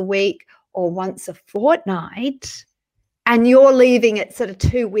once a week or once a fortnight, and you're leaving it sort of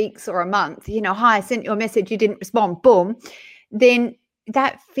 2 weeks or a month, hi, I sent you a message, you didn't respond, boom, then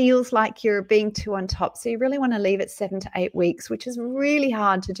that feels like you're being too on top. So you really want to leave it 7 to 8 weeks, which is really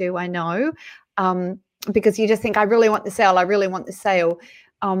hard to do, I know, because you just think, I really want the sale. I really want the sale.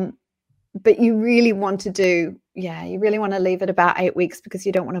 But you really want to leave it about 8 weeks, because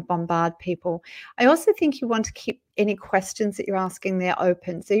you don't want to bombard people. I also think you want to keep any questions that you're asking there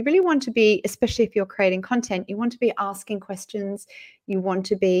open. So you really want to be, especially if you're creating content, you want to be asking questions. You want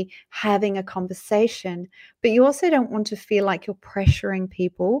to be having a conversation, but you also don't want to feel like you're pressuring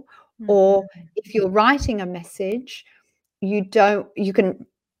people. Or if you're writing a message, you can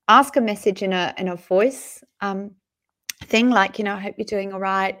ask a message in a voice thing, like, I hope you're doing all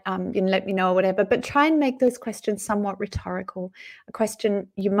right, let me know, or whatever, but try and make those questions somewhat rhetorical. A question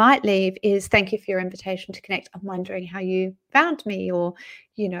you might leave is, thank you for your invitation to connect. I'm wondering how you found me, or,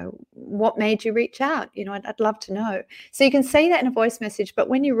 what made you reach out? I'd love to know. So you can say that in a voice message, but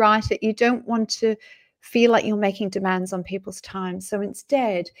when you write it, you don't want to feel like you're making demands on people's time. So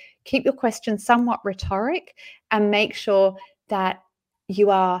instead, keep your questions somewhat rhetoric and make sure that you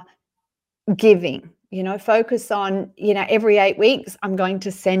are giving. Focus on, every 8 weeks, I'm going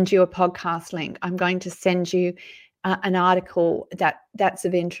to send you a podcast link. I'm going to send you an article that's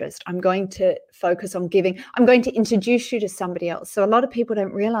of interest. I'm going to focus on giving. I'm going to introduce you to somebody else. So a lot of people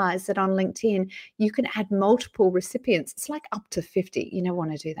don't realize that on LinkedIn, you can add multiple recipients. It's like up to 50. You don't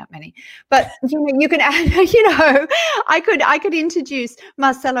want to do that many, but you can add, I could introduce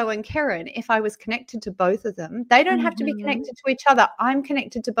Marcelo and Karen if I was connected to both of them. They don't have to be connected to each other. I'm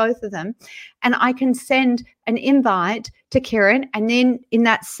connected to both of them, and I can send an invite to Karen, and then in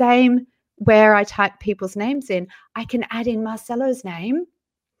that same where I type people's names in, I can add in Marcelo's name.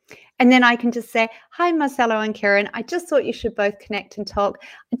 And then I can just say, hi, Marcelo and Karen, I just thought you should both connect and talk.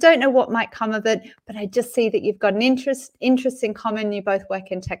 I don't know what might come of it, but I just see that you've got an interest in common. You both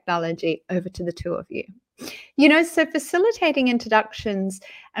work in technology. Over to the two of you. So facilitating introductions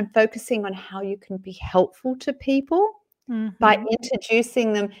and focusing on how you can be helpful to people by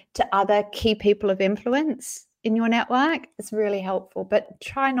introducing them to other key people of influence in your network is really helpful, but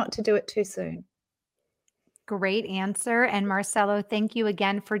try not to do it too soon. Great answer. And Marcelo, thank you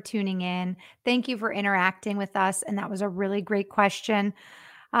again for tuning in. Thank you for interacting with us. And that was a really great question.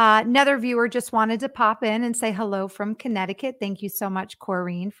 Another viewer just wanted to pop in and say hello from Connecticut. Thank you so much,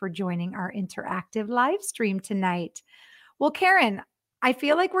 Corrine, for joining our interactive live stream tonight. Well, Karen, I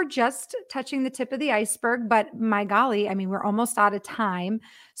feel like we're just touching the tip of the iceberg, but my golly, we're almost out of time.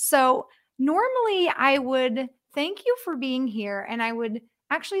 So normally I would thank you for being here, and I would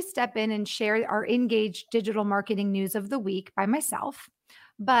actually step in and share our Engage Digital Marketing News of the Week by myself.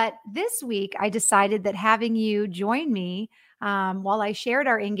 But this week, I decided that having you join me while I shared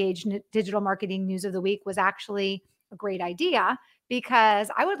our Engage Digital Marketing News of the Week was actually a great idea, because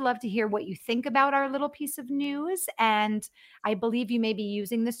I would love to hear what you think about our little piece of news. And I believe you may be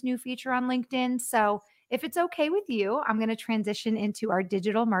using this new feature on LinkedIn. So if it's okay with you, I'm going to transition into our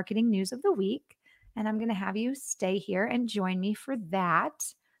Digital Marketing News of the Week. And I'm going to have you stay here and join me for that.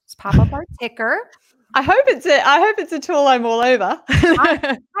 Let's pop up our ticker. I hope it's a tool I'm all over.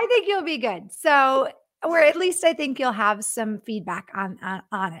 I think you'll be good. So, or at least I think you'll have some feedback on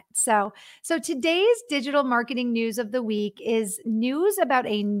it. So today's Digital Marketing News of the Week is news about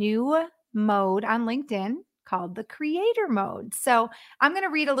a new mode on LinkedIn called the Creator Mode. So I'm going to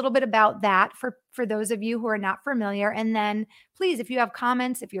read a little bit about that for those of you who are not familiar. And then please, if you have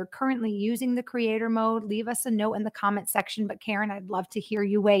comments, if you're currently using the Creator Mode, leave us a note in the comment section. But Karen, I'd love to hear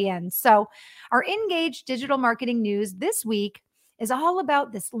you weigh in. So our Engage Digital Marketing News this week is all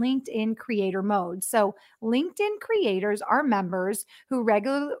about this LinkedIn Creator Mode. So LinkedIn creators are members who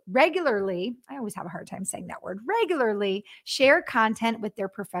regularly, I always have a hard time saying that word, regularly share content with their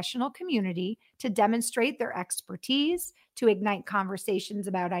professional community to demonstrate their expertise, to ignite conversations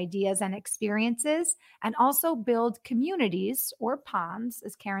about ideas and experiences, and also build communities, or ponds,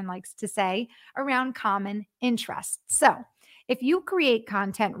 as Karen likes to say, around common interests. So if you create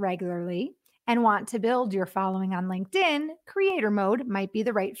content regularly and want to build your following on LinkedIn, Creator Mode might be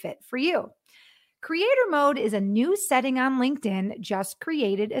the right fit for you. Creator Mode is a new setting on LinkedIn just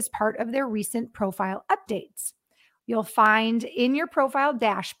created as part of their recent profile updates. You'll find in your profile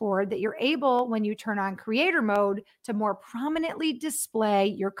dashboard that you're able, when you turn on creator mode, to more prominently display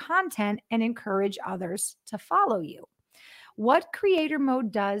your content and encourage others to follow you. What creator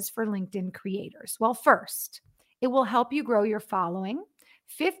mode does for LinkedIn creators? Well, first, it will help you grow your following.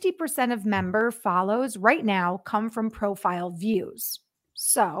 50% of member follows right now come from profile views.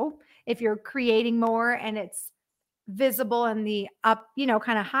 So if you're creating more and it's visible in the up,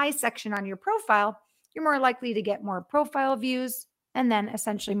 kind of high section on your profile, you're more likely to get more profile views and then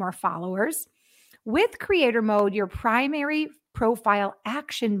essentially more followers. With creator mode, your primary profile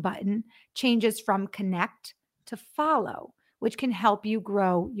action button changes from connect to follow, which can help you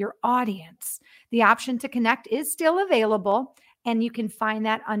grow your audience. The option to connect is still available, and you can find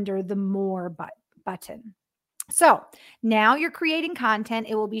that under the more button. So now you're creating content.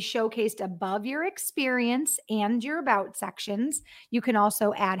 It will be showcased above your experience and your about sections. You can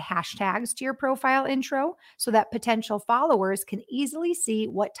also add hashtags to your profile intro so that potential followers can easily see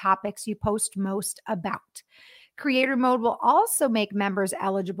what topics you post most about. Creator mode will also make members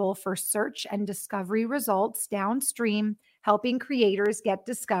eligible for search and discovery results downstream, helping creators get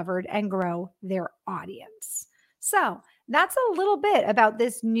discovered and grow their audience. So that's a little bit about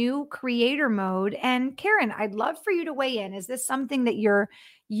this new creator mode. And Karen, I'd love for you to weigh in. Is this something that you're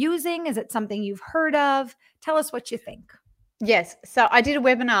using? Is it something you've heard of? Tell us what you think. Yes. So I did a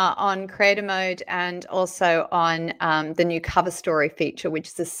webinar on creator mode and also on the new cover story feature, which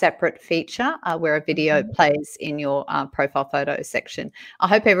is a separate feature where a video plays in your profile photo section. I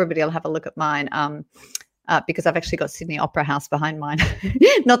hope everybody will have a look at mine. Because I've actually got Sydney Opera House behind mine.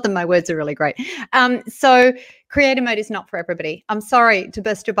 Not that my words are really great. So creator mode is not for everybody. I'm sorry to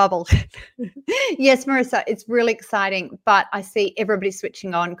burst your bubble. Yes, Marissa, it's really exciting, but I see everybody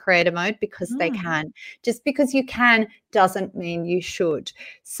switching on creator mode because they can. Just because you can doesn't mean you should.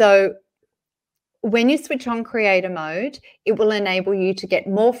 So when you switch on creator mode, it will enable you to get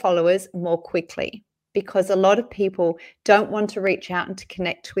more followers more quickly, because a lot of people don't want to reach out and to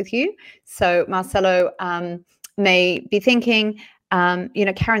connect with you. So Marcelo may be thinking,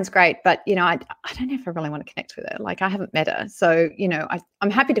 Karen's great, but, I don't know if I really want to connect with her. Like, I haven't met her. So, I'm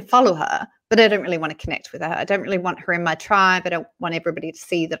happy to follow her, but I don't really want to connect with her. I don't really want her in my tribe. I don't want everybody to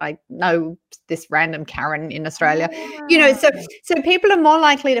see that I know this random Karen in Australia. So people are more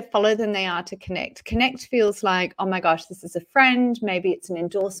likely to follow than they are to connect. Connect feels like, oh my gosh, this is a friend. Maybe it's an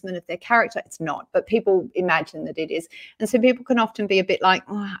endorsement of their character. It's not, but people imagine that it is. And so people can often be a bit like,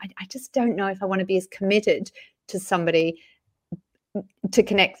 I just don't know if I want to be as committed to somebody to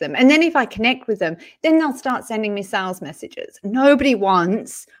connect them. And then if I connect with them, then they'll start sending me sales messages. Nobody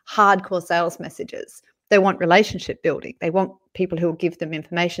wants hardcore sales messages. They want relationship building. They want people who will give them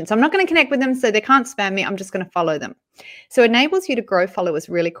information. So I'm not going to connect with them so they can't spam me. I'm just going to follow them. So it enables you to grow followers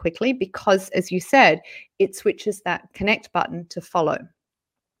really quickly because, as you said, it switches that connect button to follow.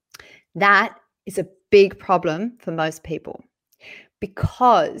 That is a big problem for most people,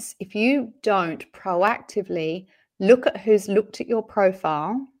 because if you don't proactively look at who's looked at your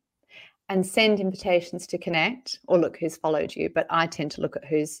profile and send invitations to connect, or look who's followed you. But I tend to look at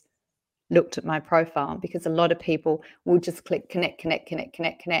who's looked at my profile, because a lot of people will just click connect,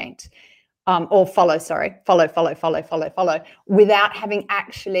 or follow, without having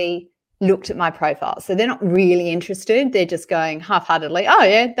actually looked at my profile. So they're not really interested. They're just going half-heartedly, oh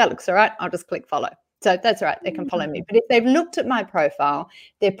yeah, that looks all right, I'll just click follow. So that's all right, they can follow me. But if they've looked at my profile,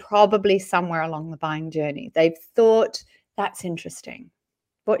 they're probably somewhere along the buying journey. They've thought, that's interesting.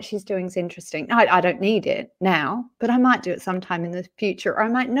 What she's doing is interesting. I don't need it now, but I might do it sometime in the future, or I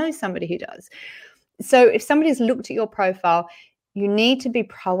might know somebody who does. So if somebody's looked at your profile, you need to be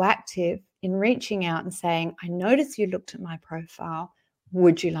proactive in reaching out and saying, I noticed you looked at my profile.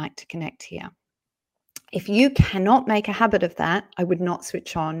 Would you like to connect here? If you cannot make a habit of that, I would not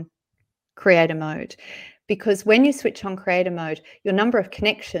switch on creator mode, because when you switch on creator mode, your number of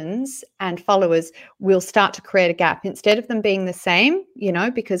connections and followers will start to create a gap instead of them being the same,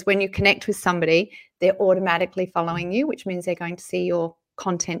 because when you connect with somebody, they're automatically following you, which means they're going to see your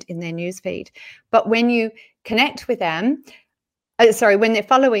content in their newsfeed. But when you connect with them, when they're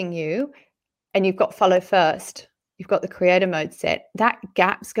following you and you've got follow first, you've got the creator mode set, that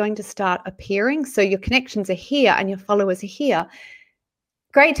gap's going to start appearing. So your connections are here and your followers are here.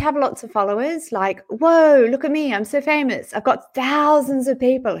 Great to have lots of followers, like, whoa, look at me, I'm so famous. I've got thousands of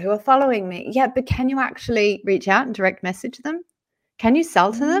people who are following me. Yeah, but can you actually reach out and direct message them? Can you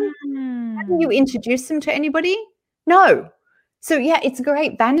sell to them? Can you introduce them to anybody? No. So yeah, it's a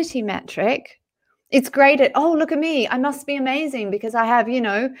great vanity metric. It's great at, oh, look at me, I must be amazing because I have,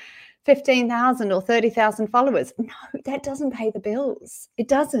 15,000 or 30,000 followers. No, that doesn't pay the bills. It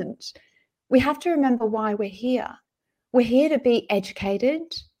doesn't. We have to remember why we're here. We're here to be educated,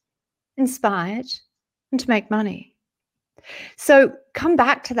 inspired, and to make money. So come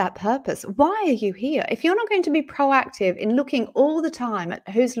back to that purpose. Why are you here? If you're not going to be proactive in looking all the time at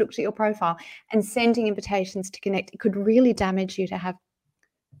who's looked at your profile and sending invitations to connect, it could really damage you to have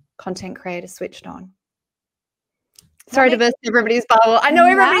content creators switched on. Sorry to burst everybody's bubble. I know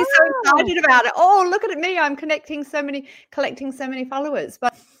everybody's so excited about it. Oh, look at me. I'm collecting so many followers.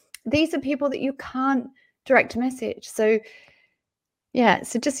 But these are people that you can't direct message. So yeah,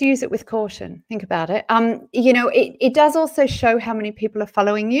 so just use it with caution. Think about it. It does also show how many people are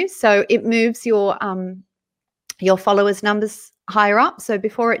following you. So it moves your followers numbers higher up. So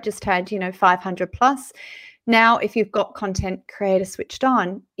before it just had, 500 plus. Now, if you've got content creator switched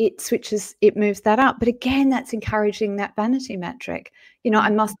on, it moves that up. But again, that's encouraging that vanity metric. I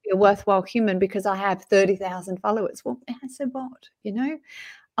must be a worthwhile human because I have 30,000 followers. Well, so what?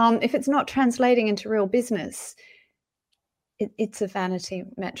 If it's not translating into real business, it's a vanity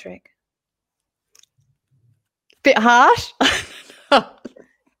metric. Bit harsh.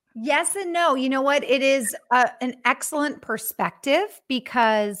 Yes and no. You know what? It is an excellent perspective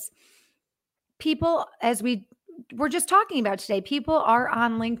because people, as we're just talking about today, people are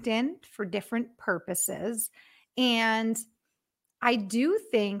on LinkedIn for different purposes. And I do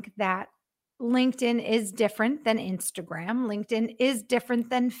think that LinkedIn is different than Instagram. LinkedIn is different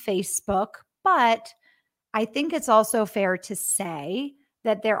than Facebook, but I think it's also fair to say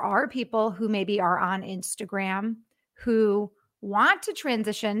that there are people who maybe are on Instagram who want to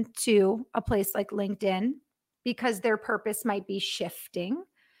transition to a place like LinkedIn because their purpose might be shifting.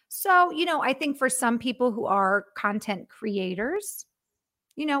 So, I think for some people who are content creators,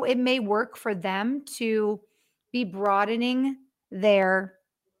 it may work for them to be broadening their,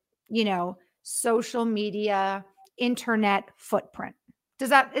 social media, internet footprint. Is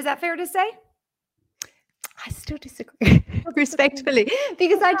that fair to say? I still disagree respectfully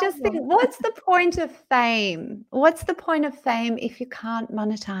because I just think, what's the point of fame? What's the point of fame if you can't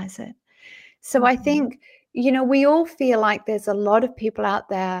monetize it? So I think, we all feel like there's a lot of people out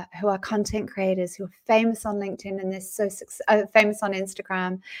there who are content creators who are famous on LinkedIn and they're so famous on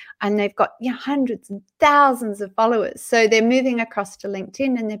Instagram and they've got hundreds and thousands of followers. So they're moving across to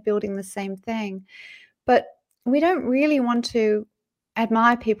LinkedIn and they're building the same thing. But we don't really want to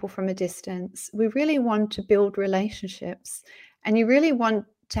admire people from a distance. We really want to build relationships, and you really want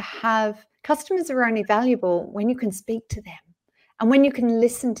to have customers are only valuable when you can speak to them and when you can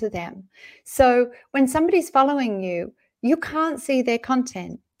listen to them. So when somebody's following you, you can't see their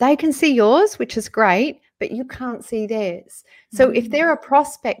content. They can see yours, which is great, but you can't see theirs. So if they're a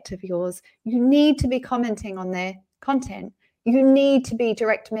prospect of yours, you need to be commenting on their content. You need to be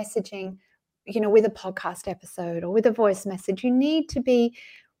direct messaging, with a podcast episode or with a voice message. You need to be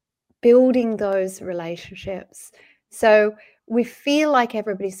building those relationships. So we feel like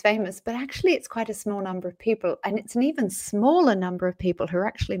everybody's famous, but actually it's quite a small number of people, and it's an even smaller number of people who are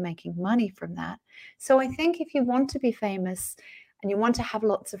actually making money from that. So I think if you want to be famous and you want to have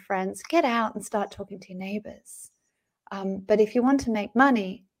lots of friends, get out and start talking to your neighbors. But if you want to make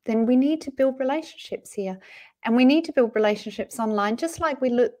money, then we need to build relationships here. And we need to build relationships online, just like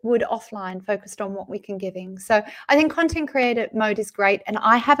we would offline, focused on what we can giving. So I think content creator mode is great. And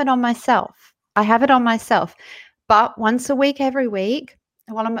I have it on myself. But once a week, every week,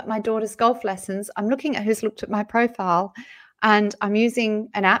 while I'm at my daughter's golf lessons, I'm looking at who's looked at my profile. And I'm using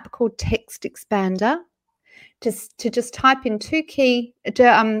an app called Text Expander to just type in two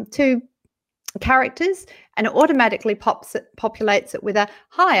characters, and it automatically populates it with a,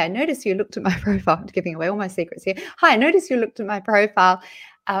 "Hi, I noticed you looked at my profile." I'm giving away all my secrets here. "Hi, I noticed you looked at my profile.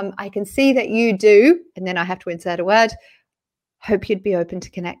 I can see that you do," and then I have to insert a word, "hope you'd be open to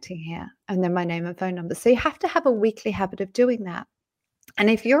connecting here," and then my name and phone number. So you have to have a weekly habit of doing that. And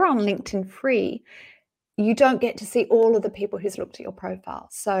if you're on LinkedIn free, you don't get to see all of the people who's looked at your profile.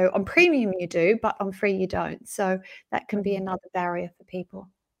 So on premium you do, but on free you don't. So that can be another barrier for people.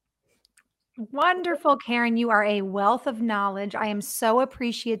 Wonderful, Karen. You are a wealth of knowledge. I am so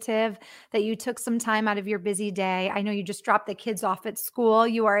appreciative that you took some time out of your busy day. I know you just dropped the kids off at school.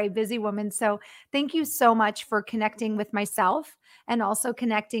 You are a busy woman. So thank you so much for connecting with myself and also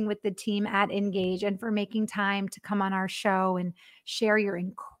connecting with the team at Engage, and for making time to come on our show and share your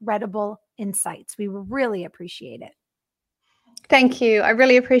incredible insights. We really appreciate it. Thank you. I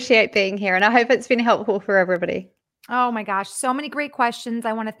really appreciate being here, and I hope it's been helpful for everybody. Oh my gosh, so many great questions.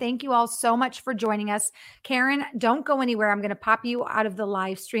 I want to thank you all so much for joining us. Karen, don't go anywhere. I'm going to pop you out of the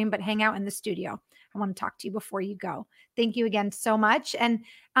live stream, but hang out in the studio. I want to talk to you before you go. Thank you again so much. And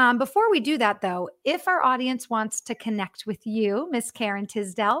before we do that, though, if our audience wants to connect with you, Miss Karen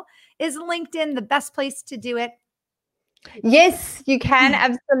Tisdell, is LinkedIn the best place to do it? Yes, you can.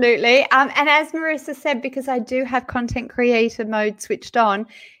 Absolutely. And as Marissa said, because I do have content creator mode switched on,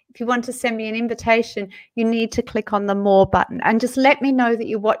 if you want to send me an invitation, you need to click on the more button and just let me know that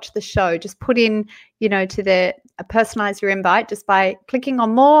you watch the show. Just put in, to the personalize your invite just by clicking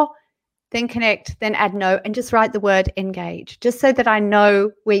on more, then connect, then add no, and just write the word engage, just so that I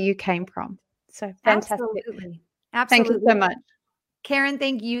know where you came from. So fantastic. Absolutely. Thank you so much. Karen,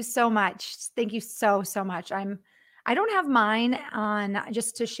 thank you so much. Thank you so much. I don't have mine on,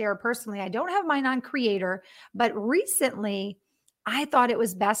 just to share personally, I don't have mine on creator, but recently I thought it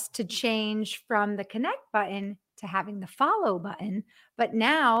was best to change from the connect button to having the follow button. But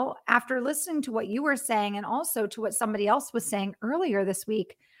now, after listening to what you were saying and also to what somebody else was saying earlier this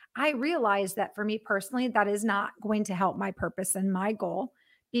week, I realized that for me personally, that is not going to help my purpose and my goal,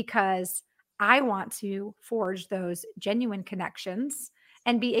 because I want to forge those genuine connections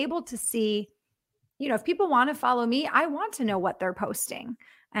and be able to see, if people want to follow me, I want to know what they're posting.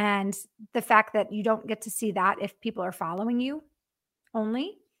 And the fact that you don't get to see that if people are following you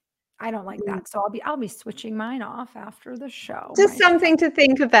only, I don't like that. So I'll be switching mine off after the show. Just something to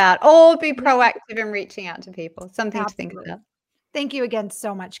think about, or be proactive in reaching out to people. Something to think about. Thank you again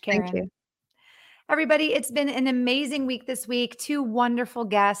so much, Karen. Thank you. Everybody, it's been an amazing week this week. 2 wonderful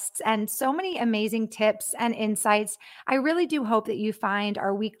guests and so many amazing tips and insights. I really do hope that you find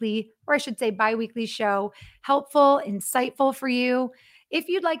our weekly, or I should say bi-weekly show helpful, insightful for you. If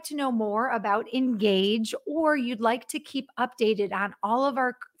you'd like to know more about Engage, or you'd like to keep updated on all of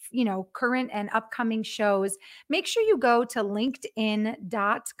our current and upcoming shows, make sure you go to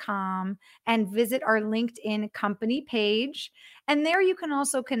linkedin.com and visit our LinkedIn company page. And there you can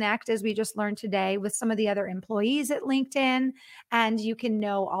also connect, as we just learned today, with some of the other employees at LinkedIn. And you can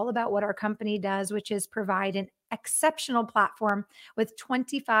know all about what our company does, which is provide an exceptional platform with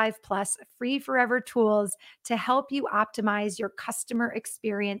 25 plus free forever tools to help you optimize your customer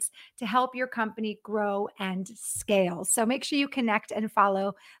experience, to help your company grow and scale. So make sure you connect and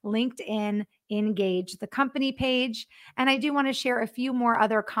follow LinkedIn Engage, the company page. And I do want to share a few more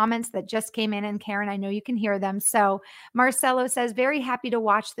other comments that just came in. And Karen, I know you can hear them. So Marcelo says, very happy to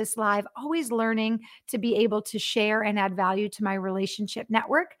watch this live, always learning to be able to share and add value to my relationship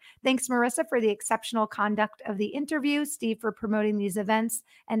network. Thanks, Marissa, for the exceptional conduct of the interview, Steve for promoting these events,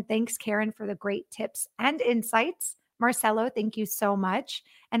 and thanks, Karen, for the great tips and insights. Marcelo, thank you so much.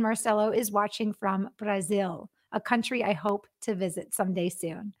 And Marcelo is watching from Brazil, a country I hope to visit someday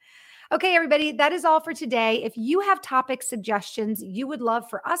soon. Okay, everybody, that is all for today. If you have topic suggestions you would love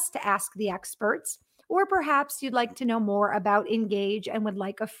for us to ask the experts, or perhaps you'd like to know more about Engage and would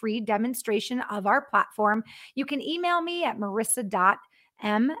like a free demonstration of our platform, you can email me at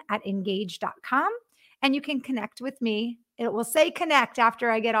marissa.m@engage.com, and you can connect with me. It will say connect after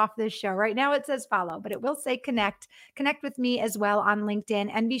I get off this show. Right now it says follow, but it will say connect. Connect with me as well on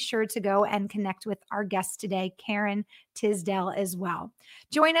LinkedIn, and be sure to go and connect with our guest today, Karen Tisdale, as well.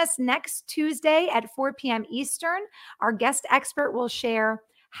 Join us next Tuesday at 4 p.m. Eastern. Our guest expert will share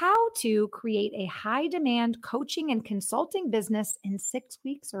how to create a high demand coaching and consulting business in 6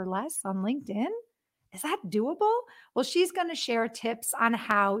 weeks or less on LinkedIn. Is that doable? Well, she's going to share tips on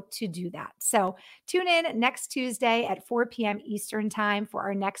how to do that. So tune in next Tuesday at 4 p.m. Eastern time for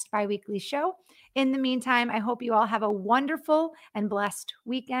our next bi-weekly show. In the meantime, I hope you all have a wonderful and blessed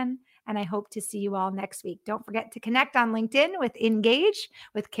weekend, and I hope to see you all next week. Don't forget to connect on LinkedIn with Engage,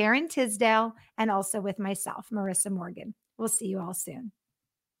 with Karen Tisdale, and also with myself, Marissa Morgan. We'll see you all soon.